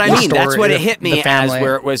 That's what I mean. That's what it hit me as,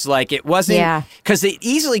 where it was like it wasn't because it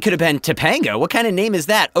easily could have been Topanga. What kind of name is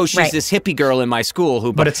that? Oh, she's this hippie girl in my school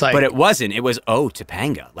who. But it's like, but it wasn't. It was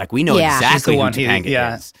Topanga. Like we know exactly who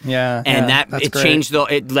Topanga is. Yeah, and it changed.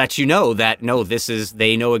 It lets you know that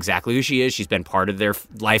they know exactly who she is. She's been part of their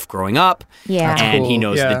life growing up. Yeah, and he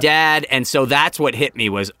knows the dad, and so that's what hit me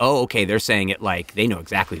was, okay, they're saying it like they know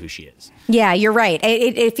exactly who she is. Yeah, you're right.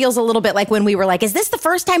 It feels a little bit like when we were like, is this the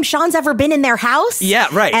first time Sean's ever been in their house? Yeah,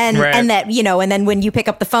 right. And that, and then when you pick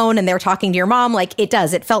up the phone and they're talking to your mom, like it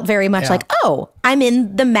does. It felt very much like, I'm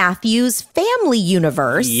in the Matthews family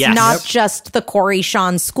universe, not just the Corey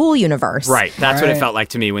Sean school universe. Right. That's what it felt like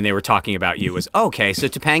to me when they were talking about you was, okay, so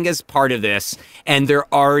Topanga's part of this and they're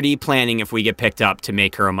already planning if we get picked up to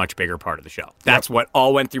make her a much bigger part of the show. That's what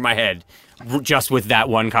all went through my head just with that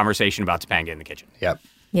one conversation about Topanga in the kitchen. Yep.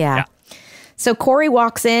 Yeah. So Corey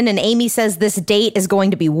walks in and Amy says this date is going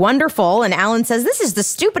to be wonderful. And Alan says, this is the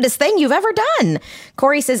stupidest thing you've ever done.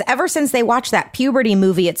 Corey says, ever since they watched that puberty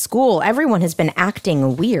movie at school, everyone has been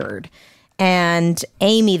acting weird. And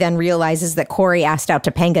Amy then realizes that Corey asked out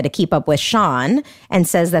Topanga to keep up with Sean and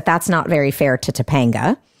says that that's not very fair to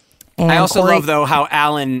Topanga. And I also love, though, how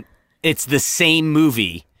Alan, it's the same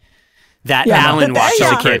movie that Alan watched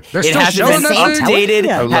as a kid. It hasn't been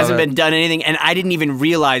updated, hasn't been done anything. And I didn't even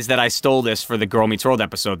realize that I stole this for the Girl Meets World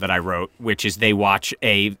episode that I wrote, which is they watch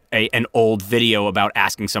an old video about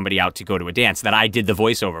asking somebody out to go to a dance that I did the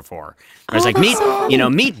voiceover for. I was like,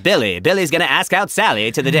 meet Billy. Billy's going to ask out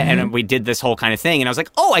Sally to the dance. And we did this whole kind of thing. And I was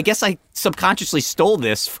like, I guess I subconsciously stole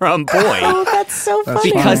this from Boy. Oh, that's so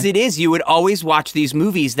funny. Because it is. You would always watch these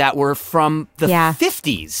movies that were from the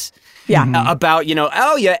 50s. Yeah. About,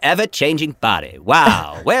 your ever-changing body.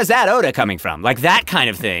 Wow. Where's that odor coming from? Like that kind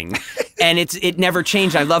of thing. And it never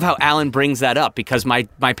changed. I love how Alan brings that up because my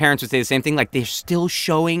parents would say the same thing. Like they're still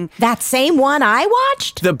showing that same one I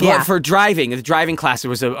watched. The blood for driving. The driving class. There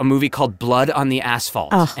was a movie called Blood on the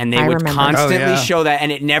Asphalt, and they would constantly show that,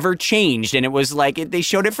 and it never changed. And it was like they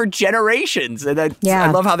showed it for generations. And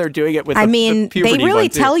I love how they're doing it with. The puberty they really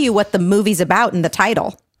tell you what the movie's about in the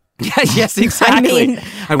title. Yes, exactly.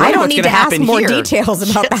 I don't need to ask more details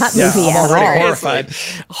about that movie at all. Horrified.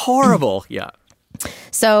 Horrible. Yeah.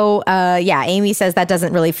 So, Amy says that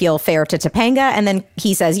doesn't really feel fair to Topanga. And then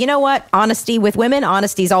he says, you know what? Honesty with women,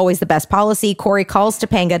 honesty is always the best policy. Corey calls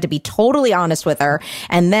Topanga to be totally honest with her.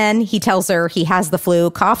 And then he tells her he has the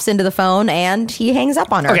flu, coughs into the phone, and he hangs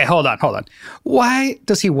up on her. Okay, hold on. Why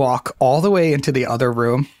does he walk all the way into the other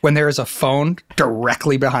room when there is a phone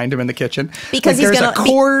directly behind him in the kitchen? Because there's a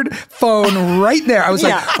cord phone right there. I was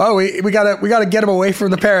like, we gotta get him away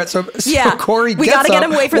from the parents. So Corey we gotta get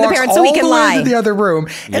him away from the parents so he can lie. To the other room.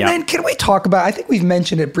 And then can we talk about, I think we've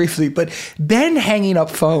mentioned it briefly, but Ben hanging up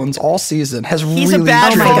phones all season has He's really a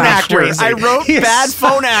bad phone actor. Crazy. I wrote bad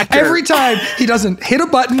phone actor. Every time he doesn't hit a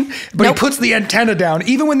button, but he puts the antenna down.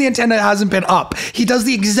 Even when the antenna hasn't been up, he does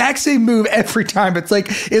the exact same move every time. It's like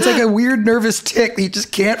a weird nervous tick. He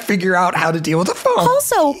just can't figure out how to deal with the phone.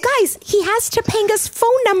 Also, guys, he has Topanga's phone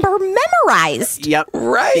number memorized. Yep.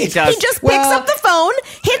 Right. He just picks up the phone,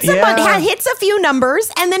 hits a button, hits a few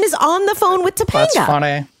numbers, and then is on the phone with Topanga. That's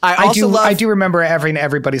funny. I do remember having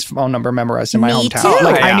everybody's phone number memorized in my hometown. Too.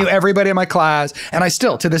 I knew everybody in my class, and I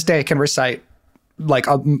still to this day can recite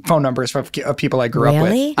phone numbers of people I grew up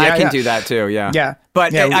with. Yeah, I can do that too. Yeah. Yeah.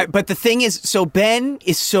 But but the thing is, so Ben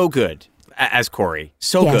is so good as Corey,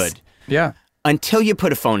 good. Yeah. Until you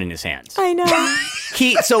put a phone in his hands. I know.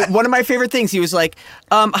 So one of my favorite things, he was like,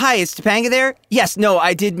 hi, is Topanga there? Yes, no,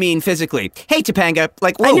 I did mean physically. Hey, Topanga.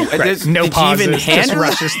 Like, whoa. No pauses, even just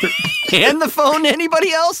rushes through. Hand the phone to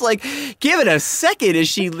anybody else? Like, give it a second. Is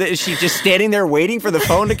she just standing there waiting for the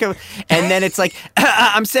phone to come? And then it's like,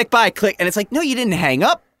 I'm sick, bye, click. And it's like, no, you didn't hang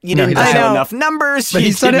up. You didn't dial enough numbers. But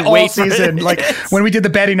he's done it all season. Like when we did the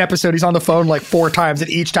betting episode, he's on the phone like 4 times, and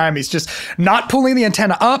each time he's just not pulling the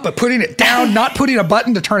antenna up, but putting it down, not putting a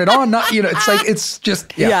button to turn it on. Not, it's like, it's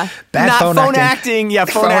just, bad phone acting. Yeah,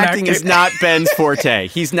 phone acting is not Ben's forte.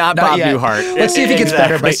 He's not Bob Newhart. Let's see if he gets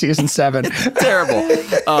better by season 7. Terrible.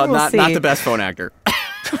 Not the best phone actor.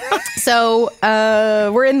 So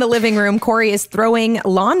we're in the living room. Corey is throwing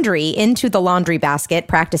laundry into the laundry basket,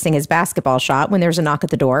 practicing his basketball shot when there's a knock at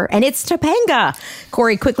the door. And it's Topanga.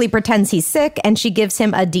 Corey quickly pretends he's sick, and she gives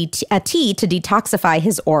him a tea to detoxify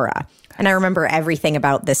his aura. And I remember everything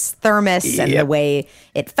about this thermos and the way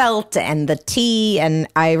it felt and the tea. And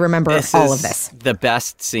I remember all of this. The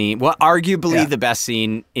best scene. Well, arguably the best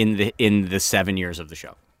scene in the 7 years of the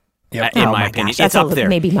show. Yep. In my opinion, gosh, it's up there.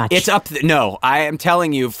 Maybe much. It's up. No, I am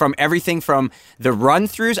telling you, from everything from the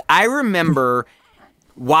run-throughs. I remember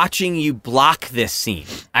watching you block this scene.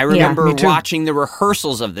 I remember watching the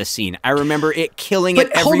rehearsals of this scene. I remember it killing it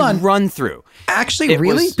every run-through. Actually,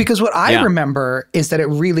 really? Because what I remember is that it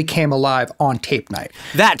really came alive on tape night.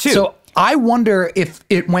 That too. So I wonder if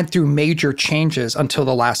it went through major changes until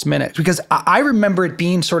the last minute, because I remember it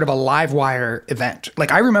being sort of a live wire event.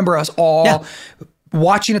 Like I remember us all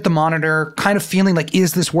watching at the monitor, kind of feeling like,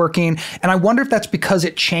 is this working? And I wonder if that's because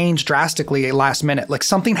it changed drastically at last minute. Like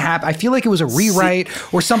something happened. I feel like it was a rewrite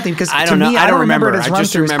or something. Because I don't know. I don't remember it as I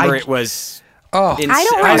just remember it was. I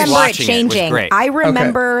don't remember it changing. I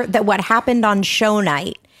remember that what happened on show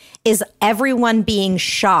night is everyone being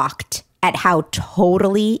shocked at how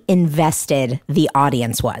totally invested the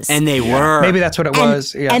audience was. And they were. Maybe that's what it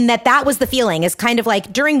was. And that was the feeling, is kind of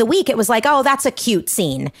like during the week, it was like, oh, that's a cute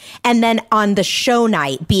scene. And then on the show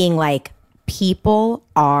night being like, people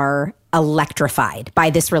are electrified by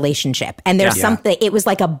this relationship. And there's something, it was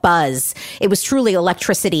like a buzz. It was truly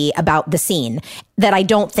electricity about the scene that I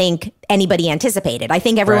don't think anybody anticipated. I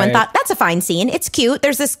think everyone thought, that's a fine scene. It's cute.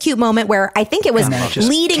 There's this cute moment where I think it was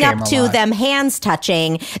leading up to them hands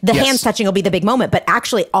touching. The hands touching will be the big moment. But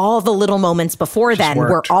actually all the little moments before then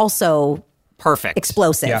were also perfect,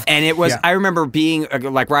 explosive. Yeah. And it was, I remember being,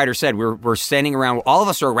 like Ryder said, we're standing around, all of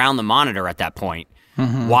us are around the monitor at that point.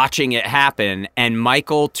 Watching it happen, and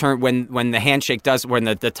Michael turned when the handshake does, when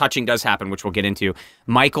the touching does happen, which we'll get into.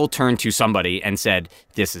 Michael turned to somebody and said,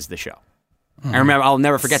 "This is the show." I remember. I'll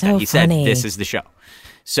never forget that he said, "This is the show."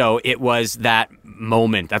 So it was that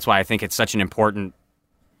moment. That's why I think it's such an important.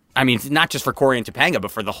 I mean, not just for Corey and Topanga, but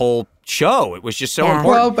for the whole show. It was just so important.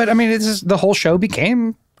 Well, but I mean, the whole show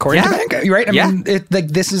became Corey and Topanga, right? I mean,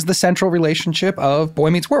 this is the central relationship of Boy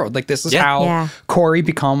Meets World. Like, this is how Corey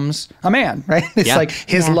becomes a man, right? It's like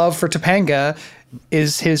his love for Topanga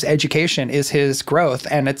is his education, is his growth.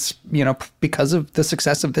 And it's, because of the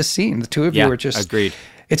success of this scene, the two of you are just... Agreed.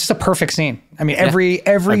 It's just a perfect scene. I mean, every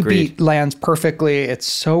beat lands perfectly. It's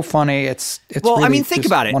so funny. It's well, really I mean, think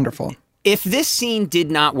about it. Wonderful. If this scene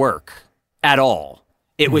did not work at all,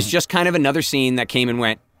 it was just kind of another scene that came and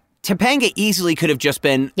went. Topanga easily could have just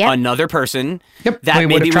been another person that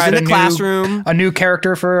maybe was in the classroom. A new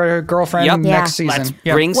character for a girlfriend next season. Let's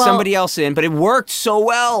bring somebody else in, but it worked so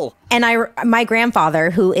well. And my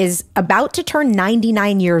grandfather, who is about to turn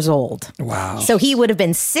 99 years old. Wow. So he would have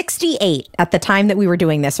been 68 at the time that we were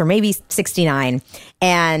doing this, or maybe 69.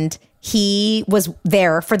 And he was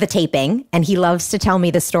there for the taping. And he loves to tell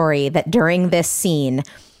me the story that during this scene,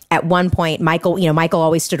 at one point, Michael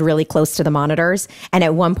always stood really close to the monitors. And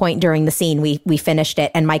at one point during the scene, we finished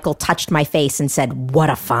it, and Michael touched my face and said, "What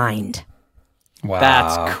a find." Wow.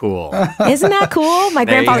 That's cool. Isn't that cool? My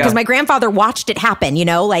grandfather, because my grandfather watched it happen,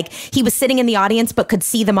 like he was sitting in the audience, but could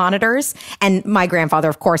see the monitors. And my grandfather,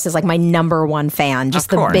 of course, is like my number one fan, just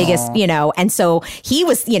the biggest, and so he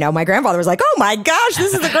was, my grandfather was like, "Oh my gosh,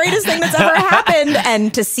 this is the greatest thing that's ever happened."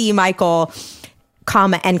 And to see Michael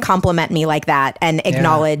comment and compliment me like that and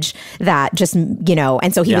acknowledge that, just,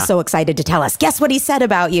 and so he was so excited to tell us, guess what he said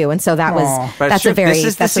about you. And so that was, that's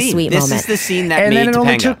a sweet moment. This is the scene that and made then it Topanga.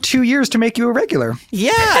 only took 2 years to make you a regular.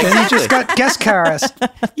 Yeah, exactly. And you just got guest cast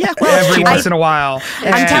every once in a while.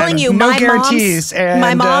 I'm telling you, no guarantees.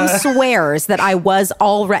 My mom swears that I was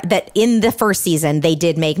that in the first season, they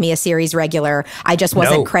did make me a series regular. I just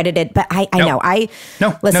wasn't credited, but I know.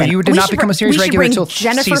 Listen, you did not become a series regular until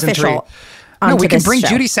Jennifer season 3. No, we can bring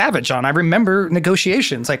Judy Savage on. I remember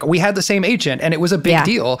negotiations. Like, we had the same agent, and it was a big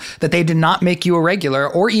deal that they did not make you a regular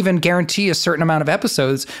or even guarantee a certain amount of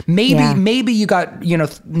episodes. Maybe you got,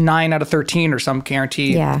 9 out of 13 or some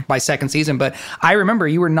guarantee by second season. But I remember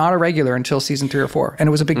you were not a regular until season 3 or 4, and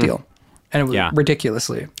it was a big deal. And it was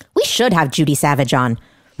ridiculously. We should have Judy Savage on.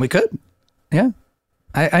 We could. Yeah.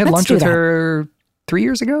 I had lunch with her 3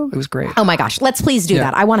 years ago. It was great. Oh my gosh. Let's please do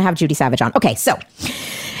that. I want to have Judy Savage on. Okay, so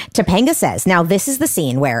Topanga says, now this is the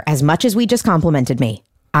scene where, as much as we just complimented me,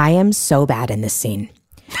 I am so bad in this scene.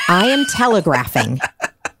 I am telegraphing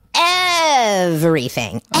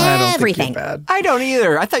everything. I don't Everything. think you're bad. I don't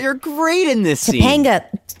either. I thought you were great in this scene. Topanga,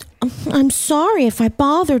 I'm sorry if I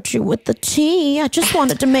bothered you with the tea. I just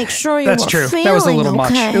wanted to make sure you That's were true. feeling That was a little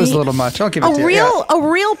much. okay. It was a little much. I'll give it to you. A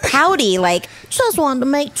real pouty, like, just wanted to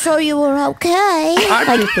make sure you were okay.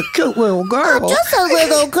 I'm just a cute little girl. Just a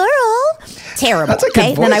little girl. Terrible. That's a good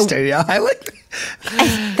okay? voice, Danielle. I like it.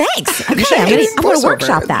 Thanks. Okay, I'm going to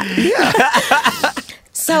workshop that. Yeah.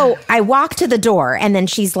 So I walk to the door, and then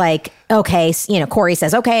she's like, okay, Corey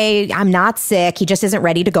says, okay, I'm not sick. He just isn't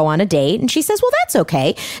ready to go on a date. And she says, well, that's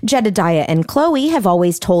okay. Jedediah and Chloe have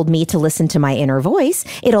always told me to listen to my inner voice.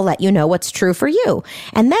 It'll let you know what's true for you.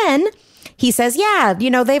 And then he says, yeah,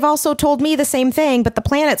 they've also told me the same thing, but the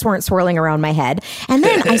planets weren't swirling around my head. And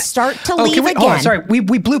then I start to leave again. Oh, sorry.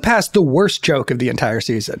 We blew past the worst joke of the entire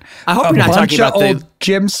season. I hope you're not talking about the old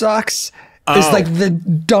gym socks. It's like the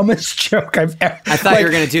dumbest joke I've ever. I thought you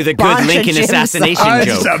were going to do the good Lincoln assassination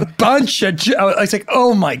It's joke. a bunch of It's like,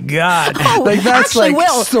 oh my God. That's actually, like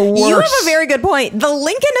Will, the worst. you have a very good point. The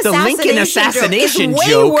Lincoln assassination joke is way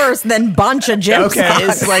joke worse than bunch of jokes.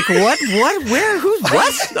 It's like, what, where, who's,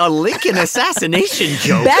 what? A Lincoln assassination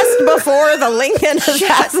joke. Best before the Lincoln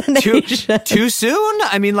assassination. Too soon?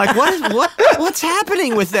 I mean, like, what's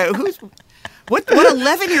happening with that? What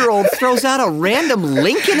 11-year-old throws out a random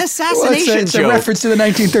Lincoln assassination it's joke? a reference to the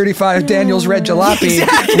 1935 Daniel's Red Jalopy.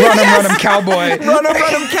 Exactly. Run 'em, cowboy. Run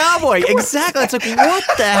 'em, cowboy. Exactly. It's like, what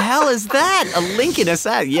the hell is that? A Lincoln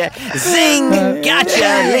assassination. Yeah. Zing.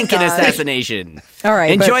 Gotcha. Lincoln assassination. All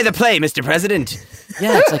right. Enjoy the play, Mr. President.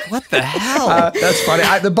 Yeah, it's like, what the hell? That's funny.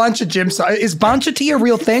 The bunch of gym socks. Is bancha tea a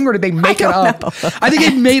real thing, or did they make it up? I think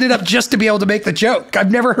they made it up just to be able to make the joke. I've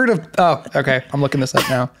never heard of. Oh, okay. I'm looking this up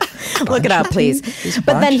now. Look it up, please.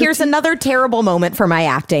 But then here's another terrible moment for my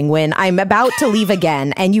acting when I'm about to leave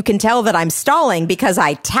again, and you can tell that I'm stalling because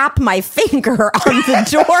I tap my finger on the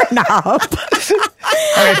doorknob.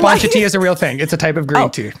 All right, bancha tea is a real thing. It's a type of green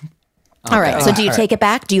tea. All right. So do you take it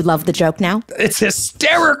back? Do you love the joke now? It's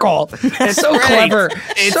hysterical. It's so great. clever.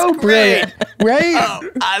 It's so brilliant. Right? Oh,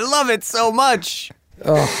 I love it so much.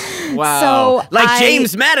 Oh. Wow. So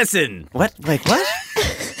James Madison. What? Like what?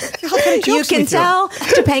 You can tell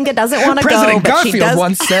Topanga doesn't want to go, President but Garfield she does.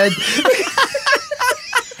 once said.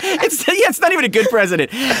 It's not even a good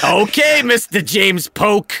president. Okay, Mr. James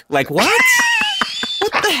Polk. Like what?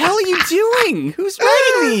 What the hell are you doing? Who's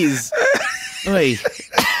writing these? Oy.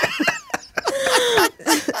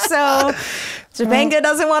 So Topanga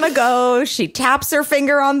doesn't want to go. She taps her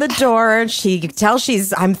finger on the door. She tells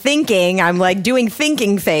I'm thinking. I'm like doing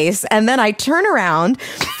thinking face. And then I turn around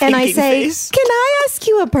and I say, can I ask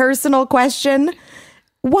you a personal question?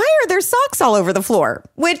 Why are there socks all over the floor?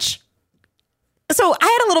 So I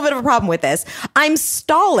had a little bit of a problem with this. I'm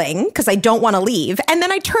stalling because I don't want to leave. And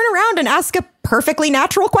then I turn around and ask a perfectly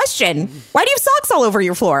natural question. Why do you have socks all over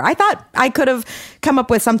your floor? I thought I could have come up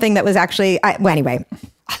with something that was actually, anyway,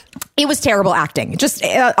 it was terrible acting. Just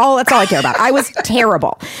that's all I care about. I was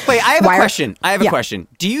terrible. Wait, I have a question. A question.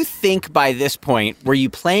 Do you think by this point, were you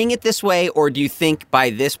playing it this way? Or do you think by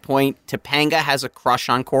this point, Topanga has a crush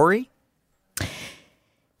on Corey?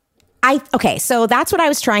 Okay, so that's what I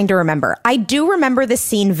was trying to remember. I do remember this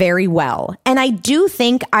scene very well. And I do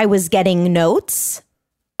think I was getting notes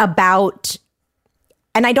about,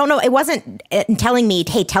 and I don't know, it wasn't telling me,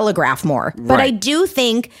 hey, telegraph more. But I do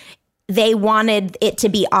think they wanted it to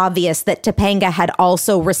be obvious that Topanga had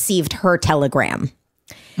also received her telegram.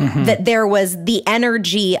 Mm-hmm. That there was the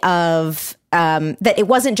energy of that it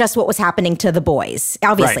wasn't just what was happening to the boys.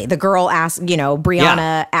 Obviously, the girl asked,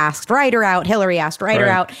 Brianna asked Ryder out, Hillary asked Ryder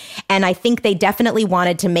out. And I think they definitely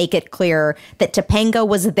wanted to make it clear that Topanga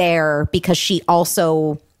was there because she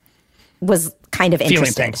also was kind of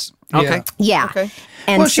interested. Feeling things. Okay. Yeah. Okay.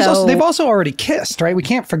 And they've also already kissed, right? We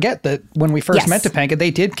can't forget that when we first met Topanga, they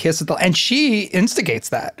did kiss and she instigates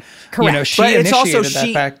that. Correct. She but it's initiated also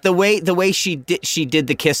that fact. The way she did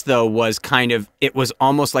the kiss though was kind of, it was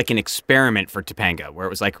almost like an experiment for Topanga, where it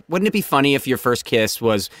was like, wouldn't it be funny if your first kiss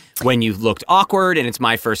was when you looked awkward and it's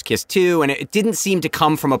my first kiss too? And it didn't seem to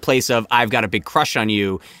come from a place of I've got a big crush on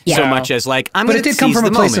you so much as like I'm. But gonna it did come from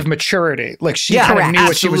a place moment. of maturity. Like she kind of knew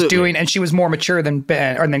what she was doing, and she was more mature than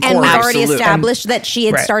Ben or than Corey. And we've already established that she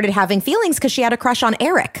had started having feelings because she had a crush on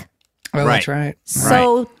Eric. Oh, that's right.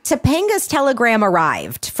 So Topanga's telegram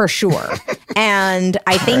arrived for sure. And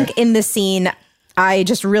I think in the scene, I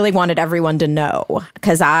just really wanted everyone to know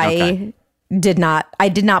because I did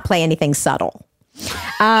not play anything subtle.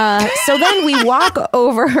 So then we walk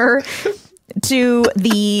over to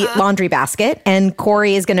the laundry basket, and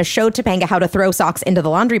Corey is going to show Topanga how to throw socks into the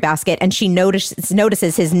laundry basket, and she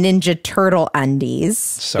notices his Ninja Turtle undies.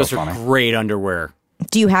 So those funny. are great underwear.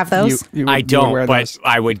 Do you have those? I don't, but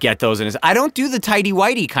I would get those. I don't do the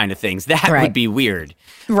tighty-whitey kind of things. That would be weird.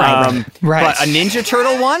 Right. But a Ninja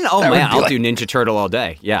Turtle one? Oh, man, I'll do Ninja Turtle all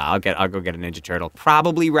day. Yeah, I'll go get a Ninja Turtle.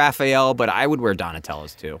 Probably Raphael, but I would wear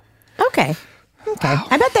Donatello's too. Okay. Wow.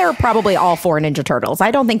 I bet they're probably all 4 Ninja Turtles. I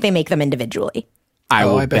don't think they make them individually. I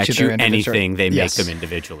will bet you anything they make them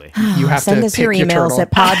individually. You have Send to us your emails at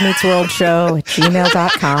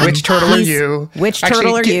podmeetsworldshow@gmail.com. Which turtle are you? Which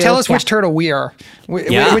turtle are you? Tell us which turtle we are.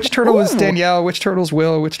 Which turtle is Danielle? Which turtle's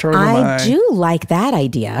Will? Which turtle am I? I do like that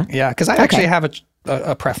idea. Yeah, because I actually have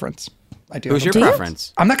a preference. I do. Who's your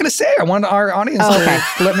preference? I'm not going to say. I want our audience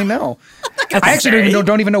to let me know. I actually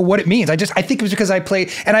don't even know what it means. I think it was because I played,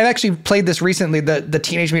 and I've actually played this recently, the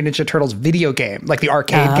Teenage Mutant Ninja Turtles video game, like the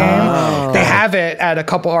arcade game. They have it at a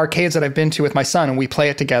couple arcades that I've been to with my son, and we play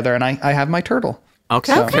it together, and I have my turtle.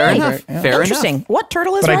 Okay. Fair enough. Fair Interesting. enough. What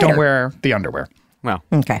turtle is But Ryder? I don't wear the underwear. Well,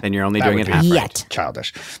 then you're only doing it half yet.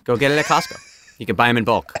 Childish. Go get it at Costco. You can buy them in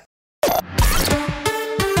bulk.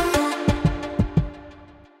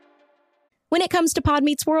 When it comes to Pod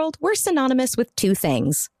Meets World, we're synonymous with 2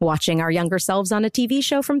 things: watching our younger selves on a TV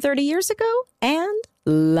show from 30 years ago and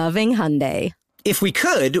loving Hyundai. If we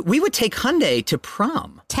could, we would take Hyundai to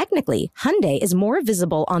prom. Technically, Hyundai is more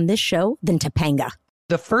visible on this show than Topanga.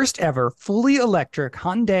 The first ever fully electric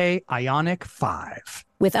Hyundai Ioniq 5.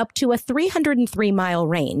 With up to a 303-mile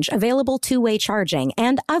range, available 2-way charging,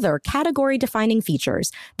 and other category-defining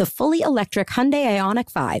features, the fully electric Hyundai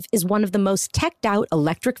Ioniq 5 is one of the most teched-out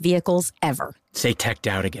electric vehicles ever. Say teched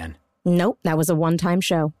out again. Nope, that was a one-time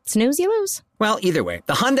show. Snooze, you lose. Well, either way,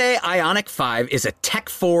 the Hyundai Ioniq 5 is a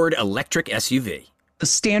tech-forward electric SUV. The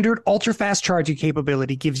standard ultra-fast charging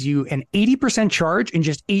capability gives you an 80% charge in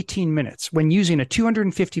just 18 minutes when using a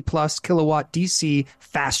 250-plus kilowatt DC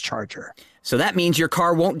fast charger. So that means your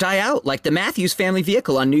car won't die out like the Matthews family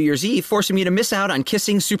vehicle on New Year's Eve, forcing me to miss out on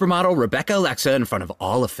kissing supermodel Rebecca Alexa in front of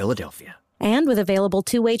all of Philadelphia. And with available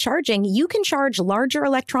 2-way charging, you can charge larger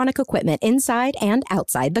electronic equipment inside and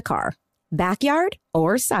outside the car. Backyard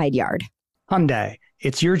or side yard. Hyundai,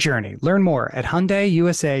 it's your journey. Learn more at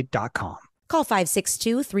HyundaiUSA.com. Call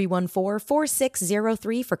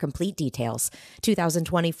 562-314-4603 for complete details.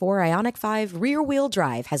 2024 Ioniq 5 rear-wheel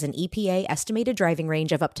drive has an EPA estimated driving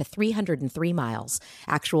range of up to 303 miles.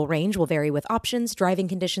 Actual range will vary with options, driving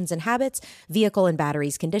conditions and habits, vehicle and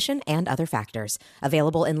batteries condition, and other factors.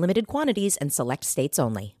 Available in limited quantities and select states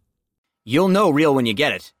only. You'll know real when you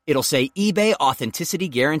get it. It'll say eBay Authenticity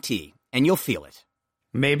Guarantee, and you'll feel it.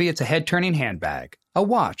 Maybe it's a head-turning handbag, a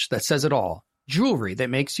watch that says it all, jewelry that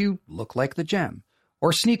makes you look like the gem,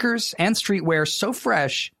 or sneakers and streetwear so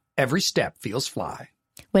fresh, every step feels fly.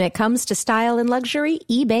 When it comes to style and luxury,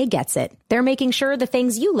 eBay gets it. They're making sure the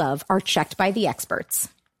things you love are checked by the experts.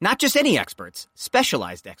 Not just any experts,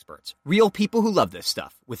 specialized experts, real people who love this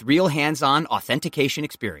stuff, with real hands-on authentication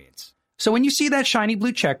experience. So when you see that shiny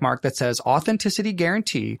blue checkmark that says Authenticity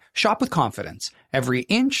Guarantee, shop with confidence. Every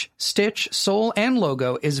inch, stitch, sole, and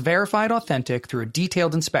logo is verified authentic through a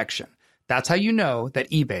detailed inspection. That's how you know that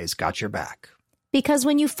eBay's got your back. Because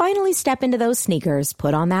when you finally step into those sneakers,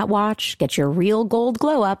 put on that watch, get your real gold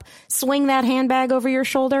glow up, swing that handbag over your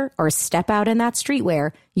shoulder, or step out in that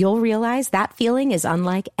streetwear, you'll realize that feeling is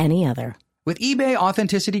unlike any other. With eBay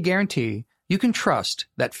Authenticity Guarantee, you can trust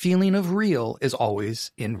that feeling of real is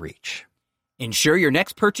always in reach. Ensure your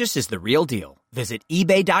next purchase is the real deal. Visit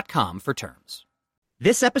eBay.com for terms.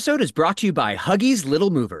 This episode is brought to you by Huggies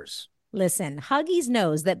Little Movers. Listen, Huggies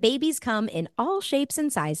knows that babies come in all shapes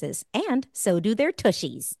and sizes, and so do their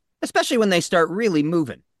tushies. Especially when they start really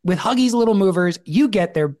moving. With Huggies Little Movers, you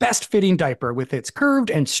get their best-fitting diaper with its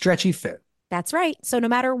curved and stretchy fit. That's right. So no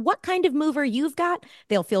matter what kind of mover you've got,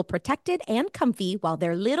 they'll feel protected and comfy while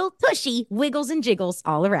their little tushy wiggles and jiggles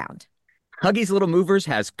all around. Huggies Little Movers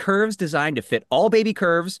has curves designed to fit all baby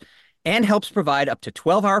curves and helps provide up to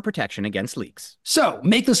 12-hour protection against leaks. So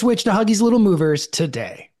make the switch to Huggies Little Movers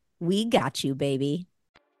today. We got you, baby.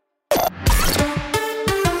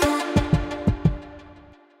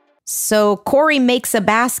 So Corey makes a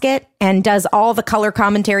basket and does all the color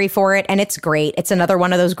commentary for it, and it's great. It's another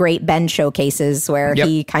one of those great Ben showcases where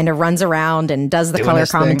he kind of runs around and does the color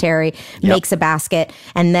commentary, makes a basket,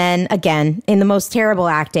 and then again, in the most terrible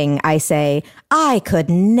acting, I say, I could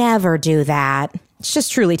never do that. It's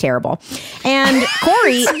just truly terrible. And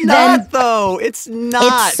Corey it's not, though. It's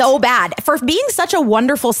not. It's so bad. For being such a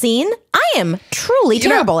wonderful scene, I am truly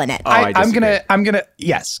terrible in it. I'm gonna,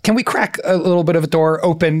 yes. Can we crack a little bit of a door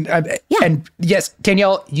open? And yes,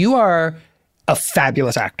 Danielle, you are a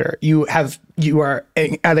fabulous actor. You are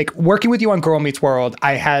like working with you on Girl Meets World.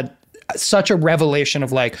 I had such a revelation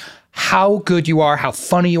of like how good you are, how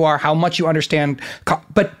funny you are, how much you understand.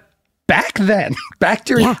 But back then,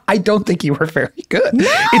 I don't think you were very good. No.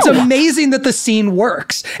 It's amazing that the scene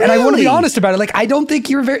works. Really? And I want to be honest about it. Like, I don't think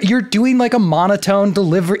you're doing like a monotone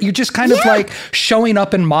delivery. You're just kind of like showing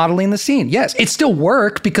up and modeling the scene. Yes, it still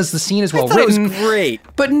worked because the scene is well written. It was great.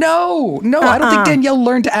 But no, I don't think Danielle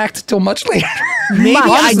learned to act till much later. Maybe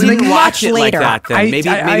I didn't watch it like that then. Maybe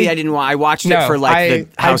I didn't watch. I watched it for like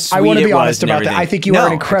how sweet it was. I want to be honest about everything. that. I think you are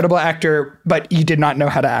an incredible actor, but you did not know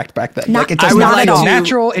how to act back then. Not, like, it does not like feel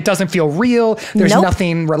natural. It doesn't feel real. There's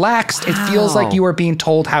nothing relaxed. It feels like you are being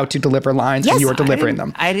told how to deliver lines and you are delivering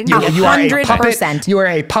them. I didn't. You are a 100%. You are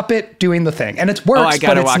a puppet doing the thing, and it works,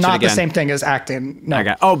 but it's not the same thing as acting.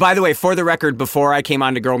 No. Oh, by the way, for the record, before I came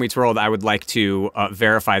on to Girl Meets World, I would like to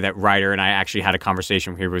verify that Ryder and I actually had a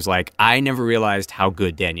conversation where he was like, "I never realized how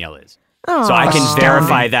good Danielle is." Oh, so I can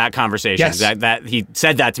verify that conversation. Yes. That he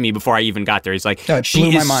said that to me before I even got there. He's like, she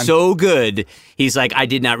blew my is mind. so good. He's like, I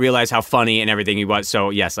did not realize how funny and everything he was.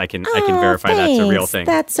 So yes, I can verify that's a real thing.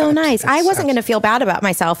 That's so nice. I wasn't going to feel bad about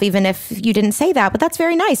myself even if you didn't say that, but that's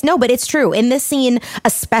very nice. No, but it's true. In this scene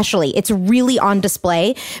especially, it's really on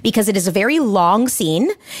display because it is a very long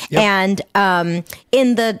scene. Yep. And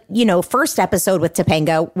in the first episode with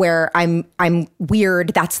Topanga where I'm weird,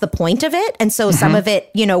 that's the point of it. And so some of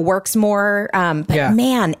it, works more. But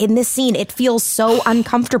man, in this scene, it feels so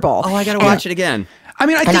uncomfortable. Oh, I got to watch it again. I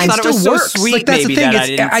mean, I think it still works. So sweet, like, that's the thing. I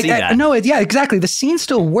didn't see that. No, yeah, exactly. The scene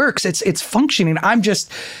still works. It's functioning. I'm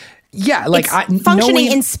just... Yeah, like it's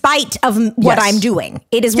functioning in spite of what I'm doing.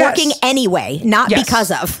 It is working anyway, not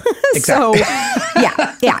because of. Exactly. So,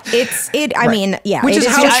 I mean, which is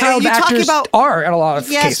how child actors are in a lot of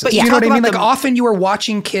cases. But you know what I mean? Like often you are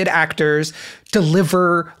watching kid actors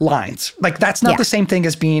deliver lines. Like that's not the same thing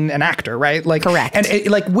as being an actor, right? Like correct. And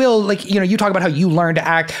you talk about how you learn to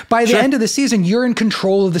act. By the end of the season, you're in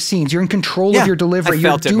control of the scenes. You're in control of your delivery.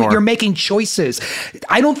 You're making choices.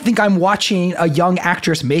 I don't think I'm watching a young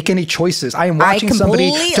actress make any choices. I am watching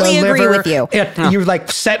somebody deliver. Agree with you. You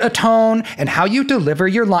like set a tone and how you deliver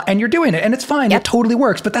your line, and you're doing it, and it's fine. It totally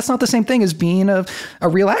works. But that's not the same thing as being a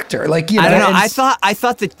real actor. Like I don't know. I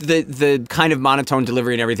thought that the kind of monotone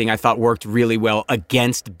delivery and everything I thought worked really well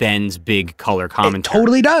against Ben's big color commentary. It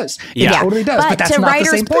totally does. It totally does. But that's to not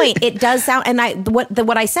Ryder's the same point, thing. it does sound. And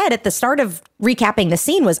what I said at the start of recapping the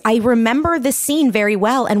scene was I remember this scene very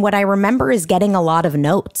well, and what I remember is getting a lot of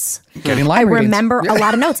notes. Getting line I readings. remember a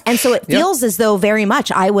lot of notes, and so it feels as though very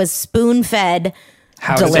much I was spoon fed.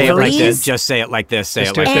 How to say it like this? Just say it like this. Say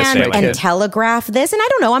it like this. Say it like and this. telegraph this. And I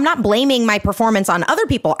don't know. I'm not blaming my performance on other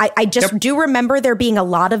people. I just do remember there being a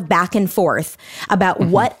lot of back and forth about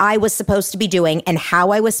what I was supposed to be doing and how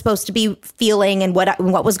I was supposed to be feeling and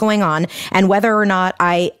what was going on and whether or not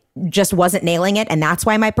I just wasn't nailing it and that's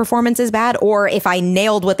why my performance is bad, or if I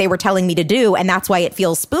nailed what they were telling me to do and that's why it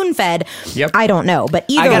feels spoon-fed. I don't know, but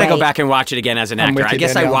either way, I gotta go back and watch it again as an actor. I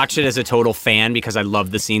guess I watched it as a total fan because I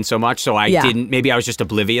loved the scene so much, so I didn't, maybe I was just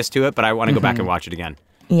oblivious to it, but I want to go back and watch it again.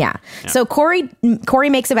 Yeah. So Corey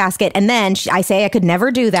makes a basket, and then I say I could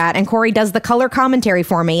never do that, and Corey does the color commentary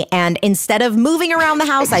for me, and instead of moving around the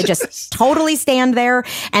house, I just totally stand there,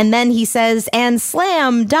 and then he says, and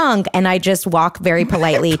slam dunk, and I just walk very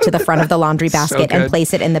politely to the front of the laundry basket and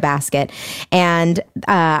place it in the basket, and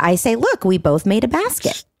I say, look, we both made a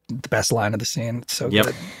basket. The best line of the scene. It's so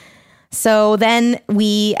good. So then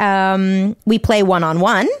we play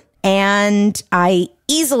one-on-one, and I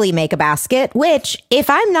easily make a basket, which, if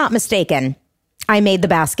I'm not mistaken, I made the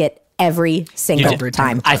basket every single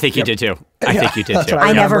time. I think you did too. I think you did too.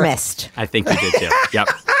 I never missed. I think you did too. Yep.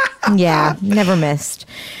 Yeah, never missed.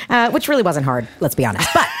 Which really wasn't hard, let's be honest.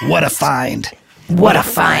 But what a find. What a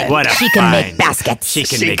find. She can make baskets. She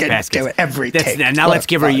can make baskets. Do it every take. Now let's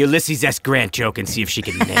give her a Ulysses S. Grant joke and see if she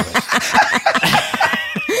can nail it.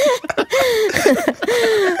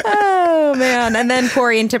 Oh man! And then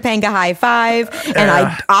Corey and Topanga high five, and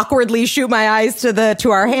I awkwardly shoot my eyes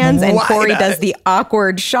to our hands, and Corey does the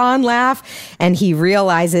awkward Sean laugh, and he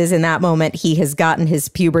realizes in that moment he has gotten his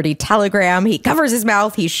puberty telegram. He covers his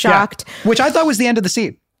mouth. He's shocked, which I thought was the end of the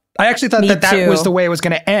scene. I actually thought that was the way it was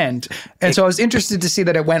going to end. And so I was interested to see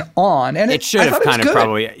that it went on. And it should have kind of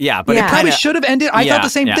probably, but it probably should have ended. I thought the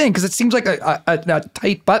same thing because it seems like a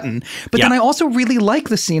tight button. But then I also really like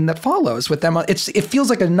the scene that follows with them. It feels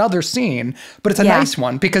like another scene, but it's a nice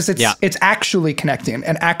one because it's actually connecting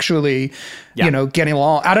and actually, getting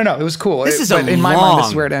along. I don't know. It was cool. This is in my mind, this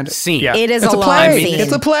is where it ended. Scene. Yeah. It is it's a long scene.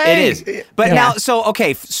 It's a play. It is. But now, so,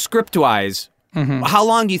 okay, script-wise, How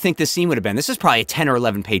long do you think this scene would have been? This is probably a 10 or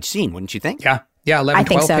 11 page scene, wouldn't you think? Yeah, 11,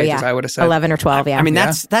 12 pages, I would have said. 11 or 12, yeah. I mean,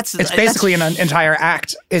 that's it's basically an entire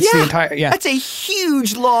act. It's the entire, That's a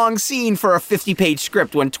huge, long scene for a 50-page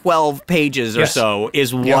script when 12 pages or so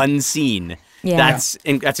is one scene. Yeah. That's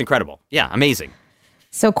incredible. Yeah, amazing.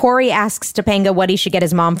 So Corey asks Topanga what he should get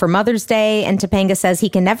his mom for Mother's Day, and Topanga says he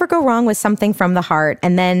can never go wrong with something from the heart.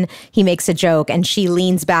 And then he makes a joke, and she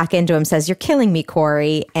leans back into him, says, "You're killing me,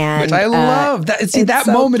 Corey." And which I love. That that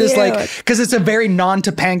so moment cute. Is like, because it's a very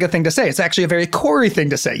non-Topanga thing to say. It's actually a very Corey thing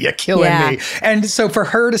to say. You're killing me. And so for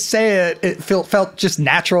her to say it, it felt just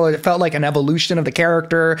natural. It felt like an evolution of the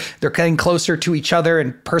character. They're getting closer to each other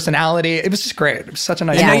in personality. It was just great. It was such a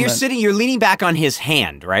nice moment. Now you're leaning back on his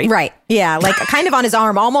hand, right? Right. Yeah, like kind of on his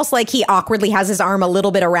arm, almost like he awkwardly has his arm a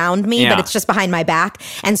little bit around me, but it's just behind my back.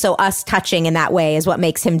 And so us touching in that way is what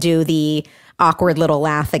makes him do the awkward little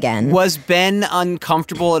laugh again. Was Ben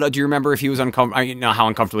uncomfortable? Do you remember if he was uncomfortable? You know how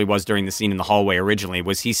uncomfortable he was during the scene in the hallway originally.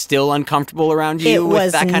 Was he still uncomfortable around you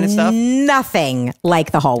with that kind of stuff? Nothing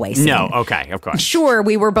like the hallway scene. No, okay, of course. Sure,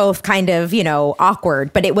 we were both kind of,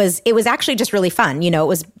 awkward, but it was actually just really fun. It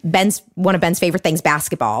was one of Ben's favorite things,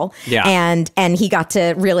 basketball. Yeah. And he got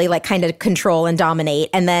to really like kind of control and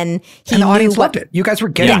dominate. And then the audience loved it. You guys were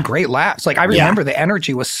getting great laughs. Like I remember the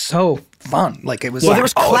energy was so fun. Like it was there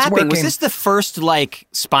was clapping. Was this the first like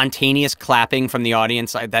spontaneous clapping from the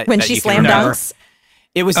audience when she slam dunks?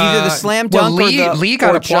 It was either the slam dunk or Lee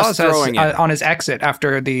got applause on his exit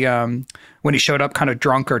after the when he showed up kind of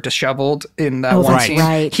drunk or disheveled in that one scene.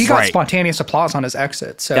 Right. He got spontaneous applause on his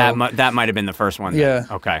exit. So that might have been the first one. Then.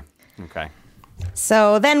 Yeah. Okay.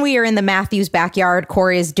 So then we are in the Matthews backyard.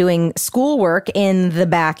 Corey is doing schoolwork in the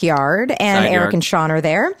backyard, and Eric and Sean are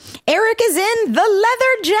there. Eric is in the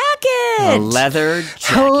leather jacket. The leather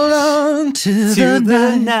jacket. Hold on to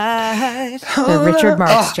the night. The Richard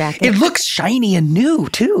Marx jacket. It looks shiny and new,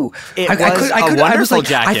 too. It was a wonderful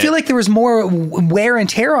jacket. I feel like there was more wear and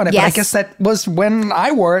tear on it, but I guess that was when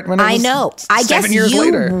I wore it. I know. I guess years you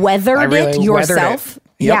later. weathered it yourself.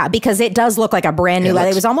 Yep. Yeah, because it does look like a brand new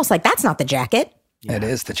leather. It was almost like, that's not the jacket. Yeah. It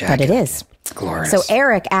is the jacket. But it is. It's glorious. So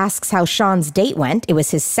Eric asks how Sean's date went. It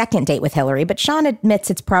was his second date with Hillary, but Sean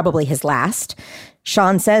admits it's probably his last.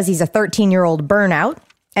 Sean says he's a 13-year-old burnout.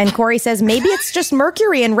 And Corey says maybe it's just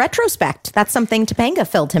Mercury in retrospect. That's something Topanga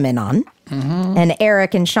filled him in on. Mm-hmm. And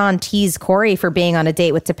Eric and Sean tease Corey for being on a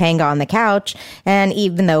date with Topanga on the couch. And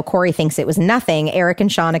even though Corey thinks it was nothing, Eric and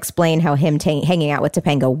Sean explain how him hanging out with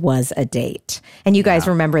Topanga was a date. And you guys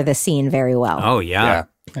remember this scene very well. Oh, yeah.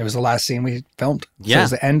 It was the last scene we filmed. Yeah. So it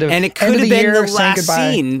was the end of and it could have been the last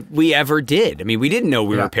scene we ever did. I mean, we didn't know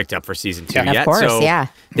we were picked up for season 2 yet. Of course, so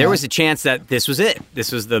there was a chance that this was it.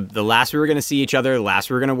 This was the last we were going to see each other, the last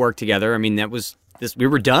we were going to work together. I mean, that was this. We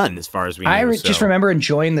were done as far as we knew. I just remember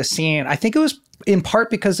enjoying the scene. I think it was in part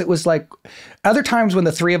because it was like other times when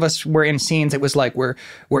the three of us were in scenes, it was like we're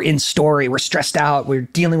in story, we're stressed out, we're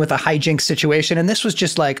dealing with a hijinks situation, and this was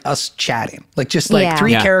just like us chatting, like just like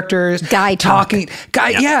three characters, guy talking,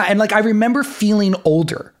 and like I remember feeling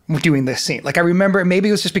older doing this scene. Like I remember maybe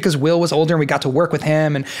it was just because Will was older and we got to work with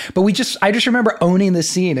him, but I just remember owning the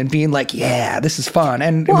scene and being like, yeah, this is fun,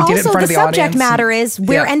 and we did it in front of the audience. The subject matter is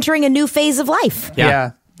we're entering a new phase of life.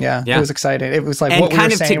 Yeah, it was exciting. It was like and what we kind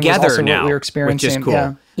were of saying together was also now, what we were experiencing. Which is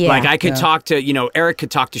cool. Yeah. Like I could talk to, Eric could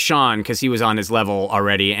talk to Sean because he was on his level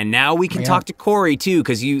already, and now we can talk to Corey too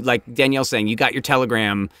because you, like Danielle's saying, you got your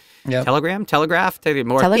telegraph, more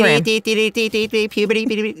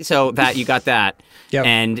puberty, so that you got that,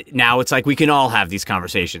 and now it's like we can all have these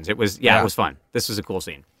conversations. It was it was fun. This was a cool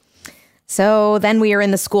scene. So then we are in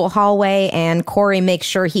the school hallway, and Corey makes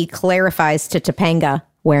sure he clarifies to Topanga,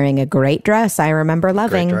 wearing a great dress I remember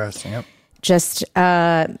loving. Great dress, yep.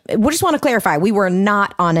 We just want to clarify, we were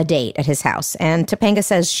not on a date at his house. And Topanga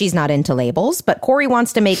says she's not into labels, but Corey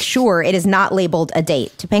wants to make sure it is not labeled a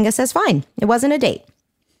date. Topanga says, fine, it wasn't a date.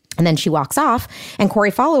 And then she walks off, and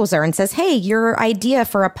Corey follows her and says, hey, your idea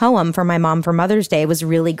for a poem for my mom for Mother's Day was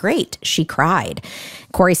really great. She cried.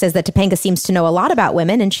 Corey says that Topanga seems to know a lot about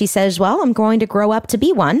women, and she says, well, I'm going to grow up to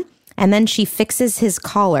be one. And then she fixes his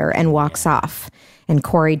collar and walks off. And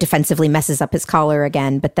Corey defensively messes up his collar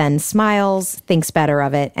again, but then smiles, thinks better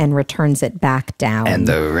of it, and returns it back down. And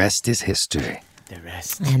the rest is history. The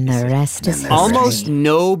rest is history. Almost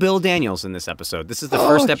no Bill Daniels in this episode. This is the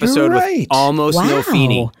first episode with almost no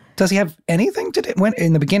Feeney. Does he have anything to do? When,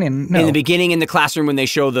 in the beginning? No. In the beginning, in the classroom, when they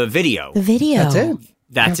show the video. The video. That's it.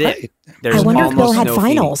 That's it. Right. There's I wonder if Bill had no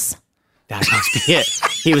finals. Feeney. That must be it.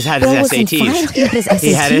 He had his SATs.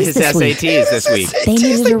 He had his SATs this week. They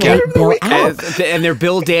needed to write Bill out. And they're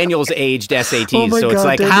Bill Daniels aged SATs. Oh so it's God,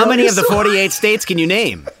 like, Danielle, how many of the 48 states can you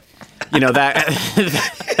name?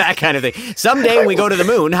 that kind of thing. Someday when we go to the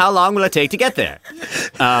moon, how long will it take to get there?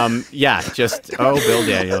 Bill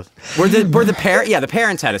Daniels. The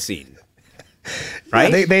parents had a scene.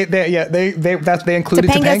 Right? They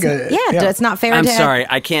included Topanga. Yeah, it's not fair. I'm sorry,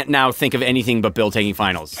 I can't now think of anything but Bill taking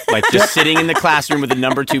finals. Like just sitting in the classroom with a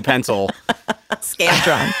number 2 pencil.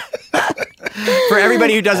 Scantron. For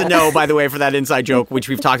everybody who doesn't know, by the way, for that inside joke, which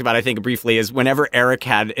we've talked about, I think, briefly, is whenever Eric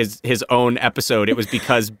had his own episode, it was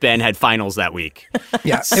because Ben had finals that week.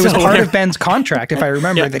 Yeah, it was part of Ben's contract, if I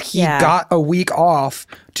remember, that he got a week off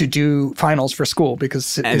to do finals for school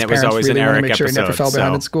because his parents really wanted to make sure he never fell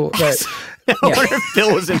behind in school. But, I wonder if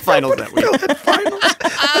Bill was in finals that week.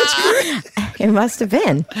 That's great. It must have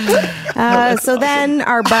been. So then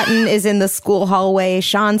our button is in the school hallway.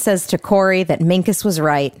 Sean says to Corey that Minkus was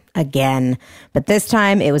right again, but this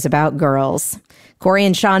time it was about girls. Corey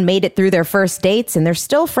and Sean made it through their first dates and they're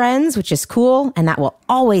still friends, which is cool, and that will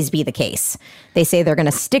always be the case. They say they're going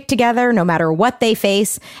to stick together no matter what they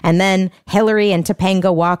face, and then Hillary and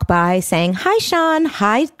Topanga walk by saying, "Hi, Sean.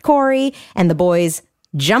 Hi, Corey," and the boys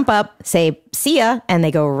jump up, say, "See ya," and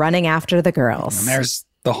they go running after the girls. And there's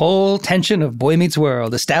the whole tension of Boy Meets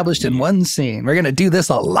World established in one scene. We're going to do this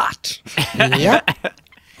a lot. Yep.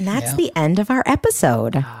 And that's the end of our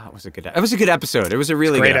episode. It was a good episode. It was a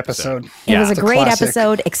really great good episode. It was a great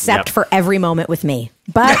episode, except for every moment with me.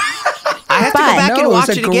 But I have to go back and watch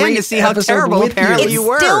it again to see how terrible apparently you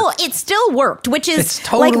were. It still worked, which is,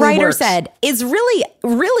 totally like Ryder works. said, is really,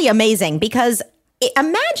 really amazing because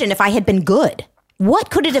imagine if I had been good. What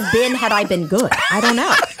could it have been had I been good? I don't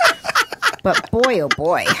know. But boy, oh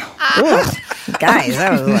boy. Ugh. Guys,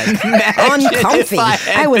 that was like uncomfy.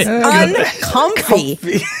 I was uncomfy.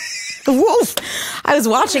 Woof. I was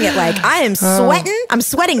watching it like, I am sweating. I'm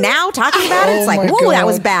sweating now talking about it. It's like, whoa, that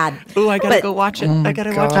was bad. Ooh, I gotta go watch it. I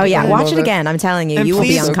gotta watch it. Oh yeah, watch it again. I'm telling you, you will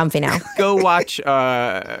be uncomfy now. Go watch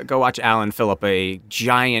Alan fill up a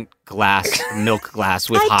giant milk glass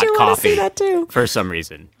with hot coffee. I do want to see that too. For some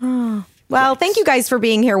reason. Well, thank you guys for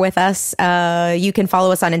being here with us. You can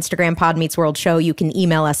follow us on Instagram, Pod Meets World Show. You can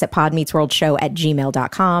email us at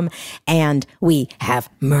podmeetsworldshow@gmail.com. And we have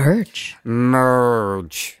merch.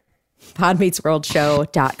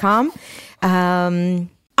 podmeetsworldshow.com.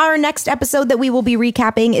 Our next episode that we will be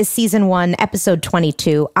recapping is Season 1, Episode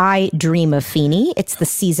 22, I Dream of Feeney. It's the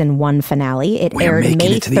Season 1 finale. It aired May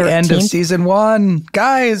 13th. To the end of Season 1.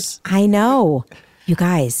 Guys. I know. You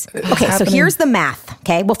guys. Okay, so here's the math.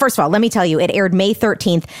 Okay, well, first of all, let me tell you, it aired May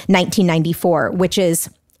 13th, 1994, which is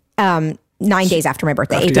 9 days after my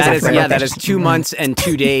birthday. 8 days after my birthday. That is 2 months and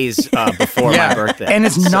 2 days before my birthday. And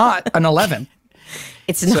it's not an 11.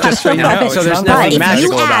 It's not so you know, so there's nothing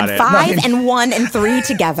magical about it. If you add 5 and 1 and 3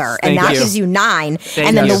 together, and that gives you 9,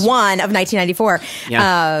 and then the 1 of 1994.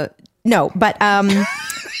 No, but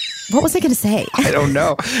what was I going to say? I don't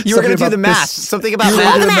know. You were going to do the math. Something about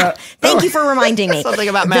math. Thank you for reminding me. Something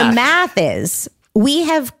about math. The math is,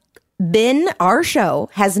 our show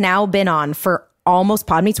has now been on for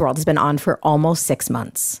Pod Meets World has been on for almost 6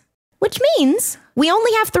 months. Which means we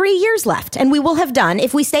only have 3 years left, and we will have done,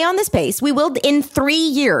 if we stay on this pace, we will, in 3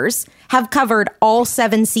 years, have covered all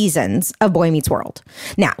 7 seasons of Boy Meets World.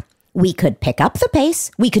 Now, we could pick up the pace.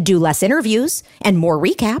 We could do less interviews and more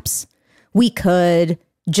recaps. We could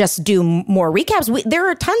just do more recaps. There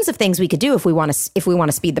are tons of things we could do if we want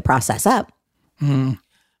to speed the process up. I'm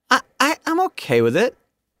okay with it.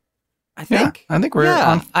 I think. Yeah, I think we're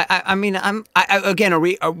on. Again,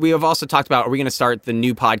 we have also talked about, are we going to start the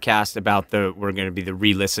new podcast about we're going to be the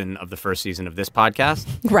re-listen of the first season of this podcast?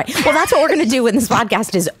 Right. Well, that's what we're going to do when this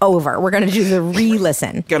podcast is over. We're going to do the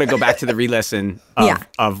re-listen. Going to go back to the re-listen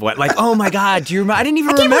of what, like, oh my God, do you remember? I didn't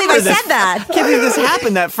even remember this. I said that. I can't believe this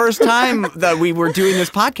happened that first time that we were doing this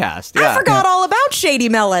podcast. Yeah. I forgot all about Shady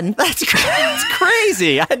Melon. That's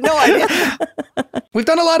crazy. I had no idea. We've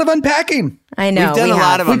done a lot of unpacking. I know. We've done a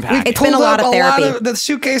lot of unpacking. It's been a lot of therapy. The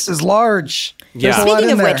suitcase is large. Yeah.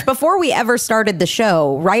 Speaking of which, before we ever started the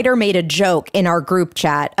show, Ryder made a joke in our group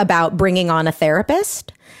chat about bringing on a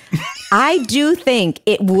therapist. I do think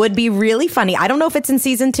it would be really funny. I don't know if it's in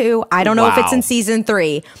season 2. I don't know if it's in season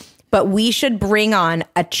 3. But we should bring on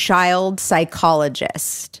a child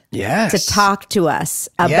psychologist to talk to us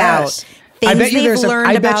about things they've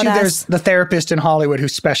learned about us. I bet you there's the therapist in Hollywood who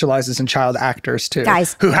specializes in child actors too.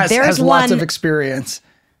 Guys, who has lots of experience.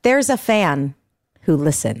 There's a fan who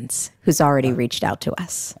listens, who's already reached out to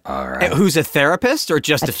us. All right. Who's a therapist or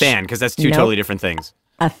just a fan? Because that's two totally different things.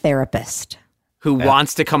 A therapist. Who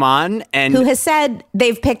wants to come on and who has said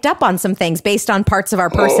they've picked up on some things based on parts of our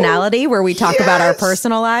personality where we talk about our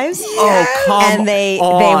personal lives. And they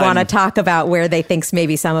want to talk about where they think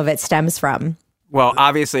maybe some of it stems from. Well,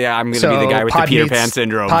 obviously, I'm going to be the guy with the Peter Pan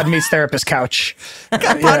syndrome. Pod meets therapist couch.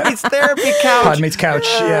 Pod meets therapy couch. Pod meets couch.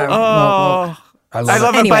 Yeah. Oh. I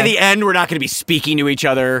love it. Anyway. By the end, we're not going to be speaking to each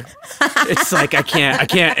other. It's like, I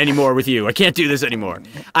can't anymore with you. I can't do this anymore.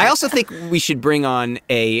 I also think we should bring on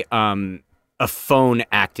a phone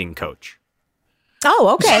acting coach.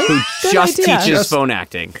 Oh, okay. Who Good just idea. teaches phone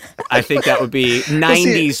acting. I think that would be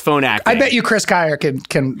 90s phone acting. I bet you Chris Kyer can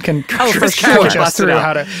Chris Kyer coach can us bust it through out.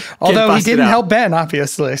 how to. Can Although he bust it didn't out. help Ben,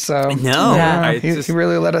 obviously. So No. yeah, he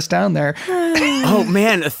really let us down there. Oh,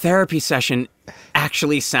 man, a therapy session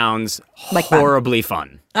actually sounds Like fun. horribly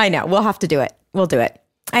fun. I know. We'll have to do it. We'll do it.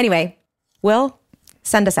 Anyway, Will,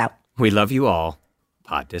 send us out. We love you all.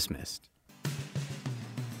 Pod dismissed.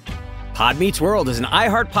 Pod Meets World is an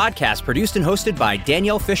iHeart podcast produced and hosted by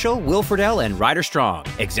Danielle Fishel, Will Friedle, and Ryder Strong.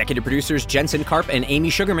 Executive producers Jensen Karp and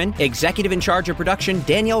Amy Sugarman. Executive in charge of production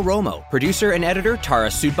Danielle Romo. Producer and editor Tara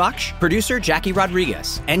Sudbach. Producer Jackie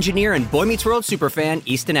Rodriguez. Engineer and Boy Meets World superfan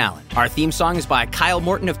Easton Allen. Our theme song is by Kyle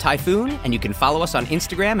Morton of Typhoon, and you can follow us on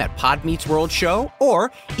Instagram at Pod Meets World Show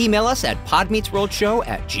or email us at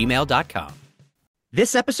podmeetsworldshow@gmail.com.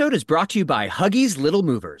 This episode is brought to you by Huggies Little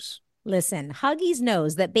Movers. Listen, Huggies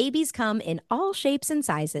knows that babies come in all shapes and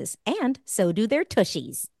sizes, and so do their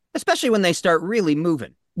tushies. Especially when they start really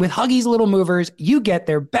moving. With Huggies Little Movers, you get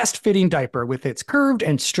their best fitting diaper with its curved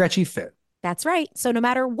and stretchy fit. That's right. So no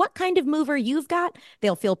matter what kind of mover you've got,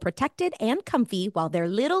 they'll feel protected and comfy while their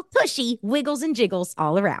little tushy wiggles and jiggles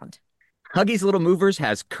all around. Huggies Little Movers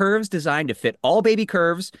has curves designed to fit all baby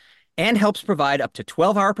curves and helps provide up to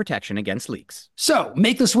 12-hour protection against leaks. So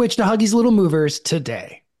make the switch to Huggies Little Movers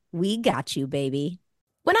today. We got you, baby.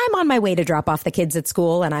 When I'm on my way to drop off the kids at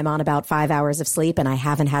school and I'm on about 5 hours of sleep and I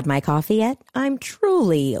haven't had my coffee yet, I'm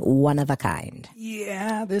truly one of a kind.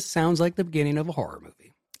 Yeah, this sounds like the beginning of a horror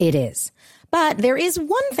movie. It is. But there is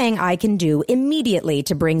one thing I can do immediately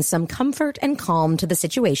to bring some comfort and calm to the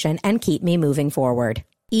situation and keep me moving forward.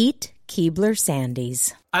 Eat Keebler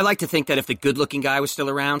Sandies. I like to think that if the good-looking guy was still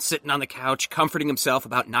around, sitting on the couch, comforting himself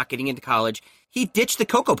about not getting into college, he'd ditch the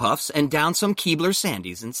Cocoa Puffs and down some Keebler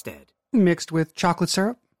Sandies instead. Mixed with chocolate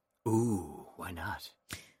syrup? Ooh, why not?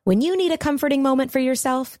 When you need a comforting moment for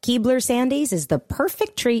yourself, Keebler Sandies is the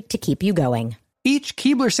perfect treat to keep you going. Each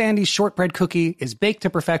Keebler Sandies shortbread cookie is baked to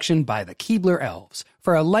perfection by the Keebler elves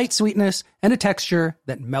for a light sweetness and a texture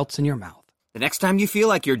that melts in your mouth. The next time you feel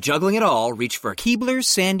like you're juggling it all, reach for Keebler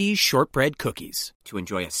Sandies shortbread cookies to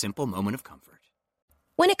enjoy a simple moment of comfort.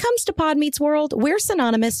 When it comes to Pod Meets World, we're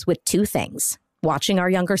synonymous with two things: watching our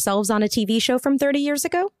younger selves on a TV show from 30 years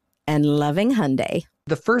ago and loving Hyundai.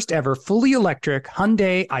 The first ever fully electric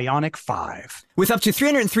Hyundai Ioniq 5. With up to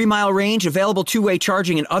 303-mile range, available two-way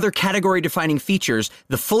charging, and other category-defining features,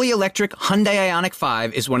 the fully electric Hyundai Ioniq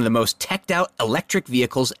 5 is one of the most teched-out electric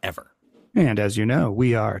vehicles ever. And as you know,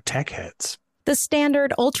 we are tech heads. The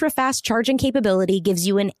standard ultra-fast charging capability gives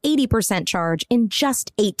you an 80% charge in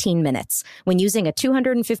just 18 minutes when using a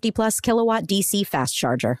 250-plus kilowatt DC fast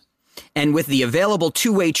charger. And with the available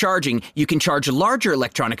two-way charging, you can charge larger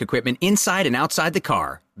electronic equipment inside and outside the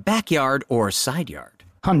car, backyard or side yard.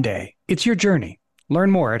 Hyundai, it's your journey.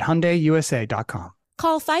 Learn more at HyundaiUSA.com.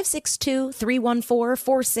 Call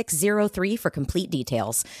 562-314-4603 for complete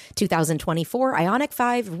details. 2024 Ioniq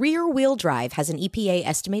 5 rear-wheel drive has an EPA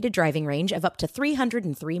estimated driving range of up to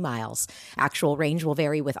 303 miles. Actual range will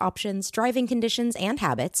vary with options, driving conditions and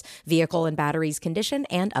habits, vehicle and batteries condition,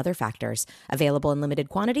 and other factors. Available in limited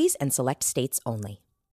quantities and select states only.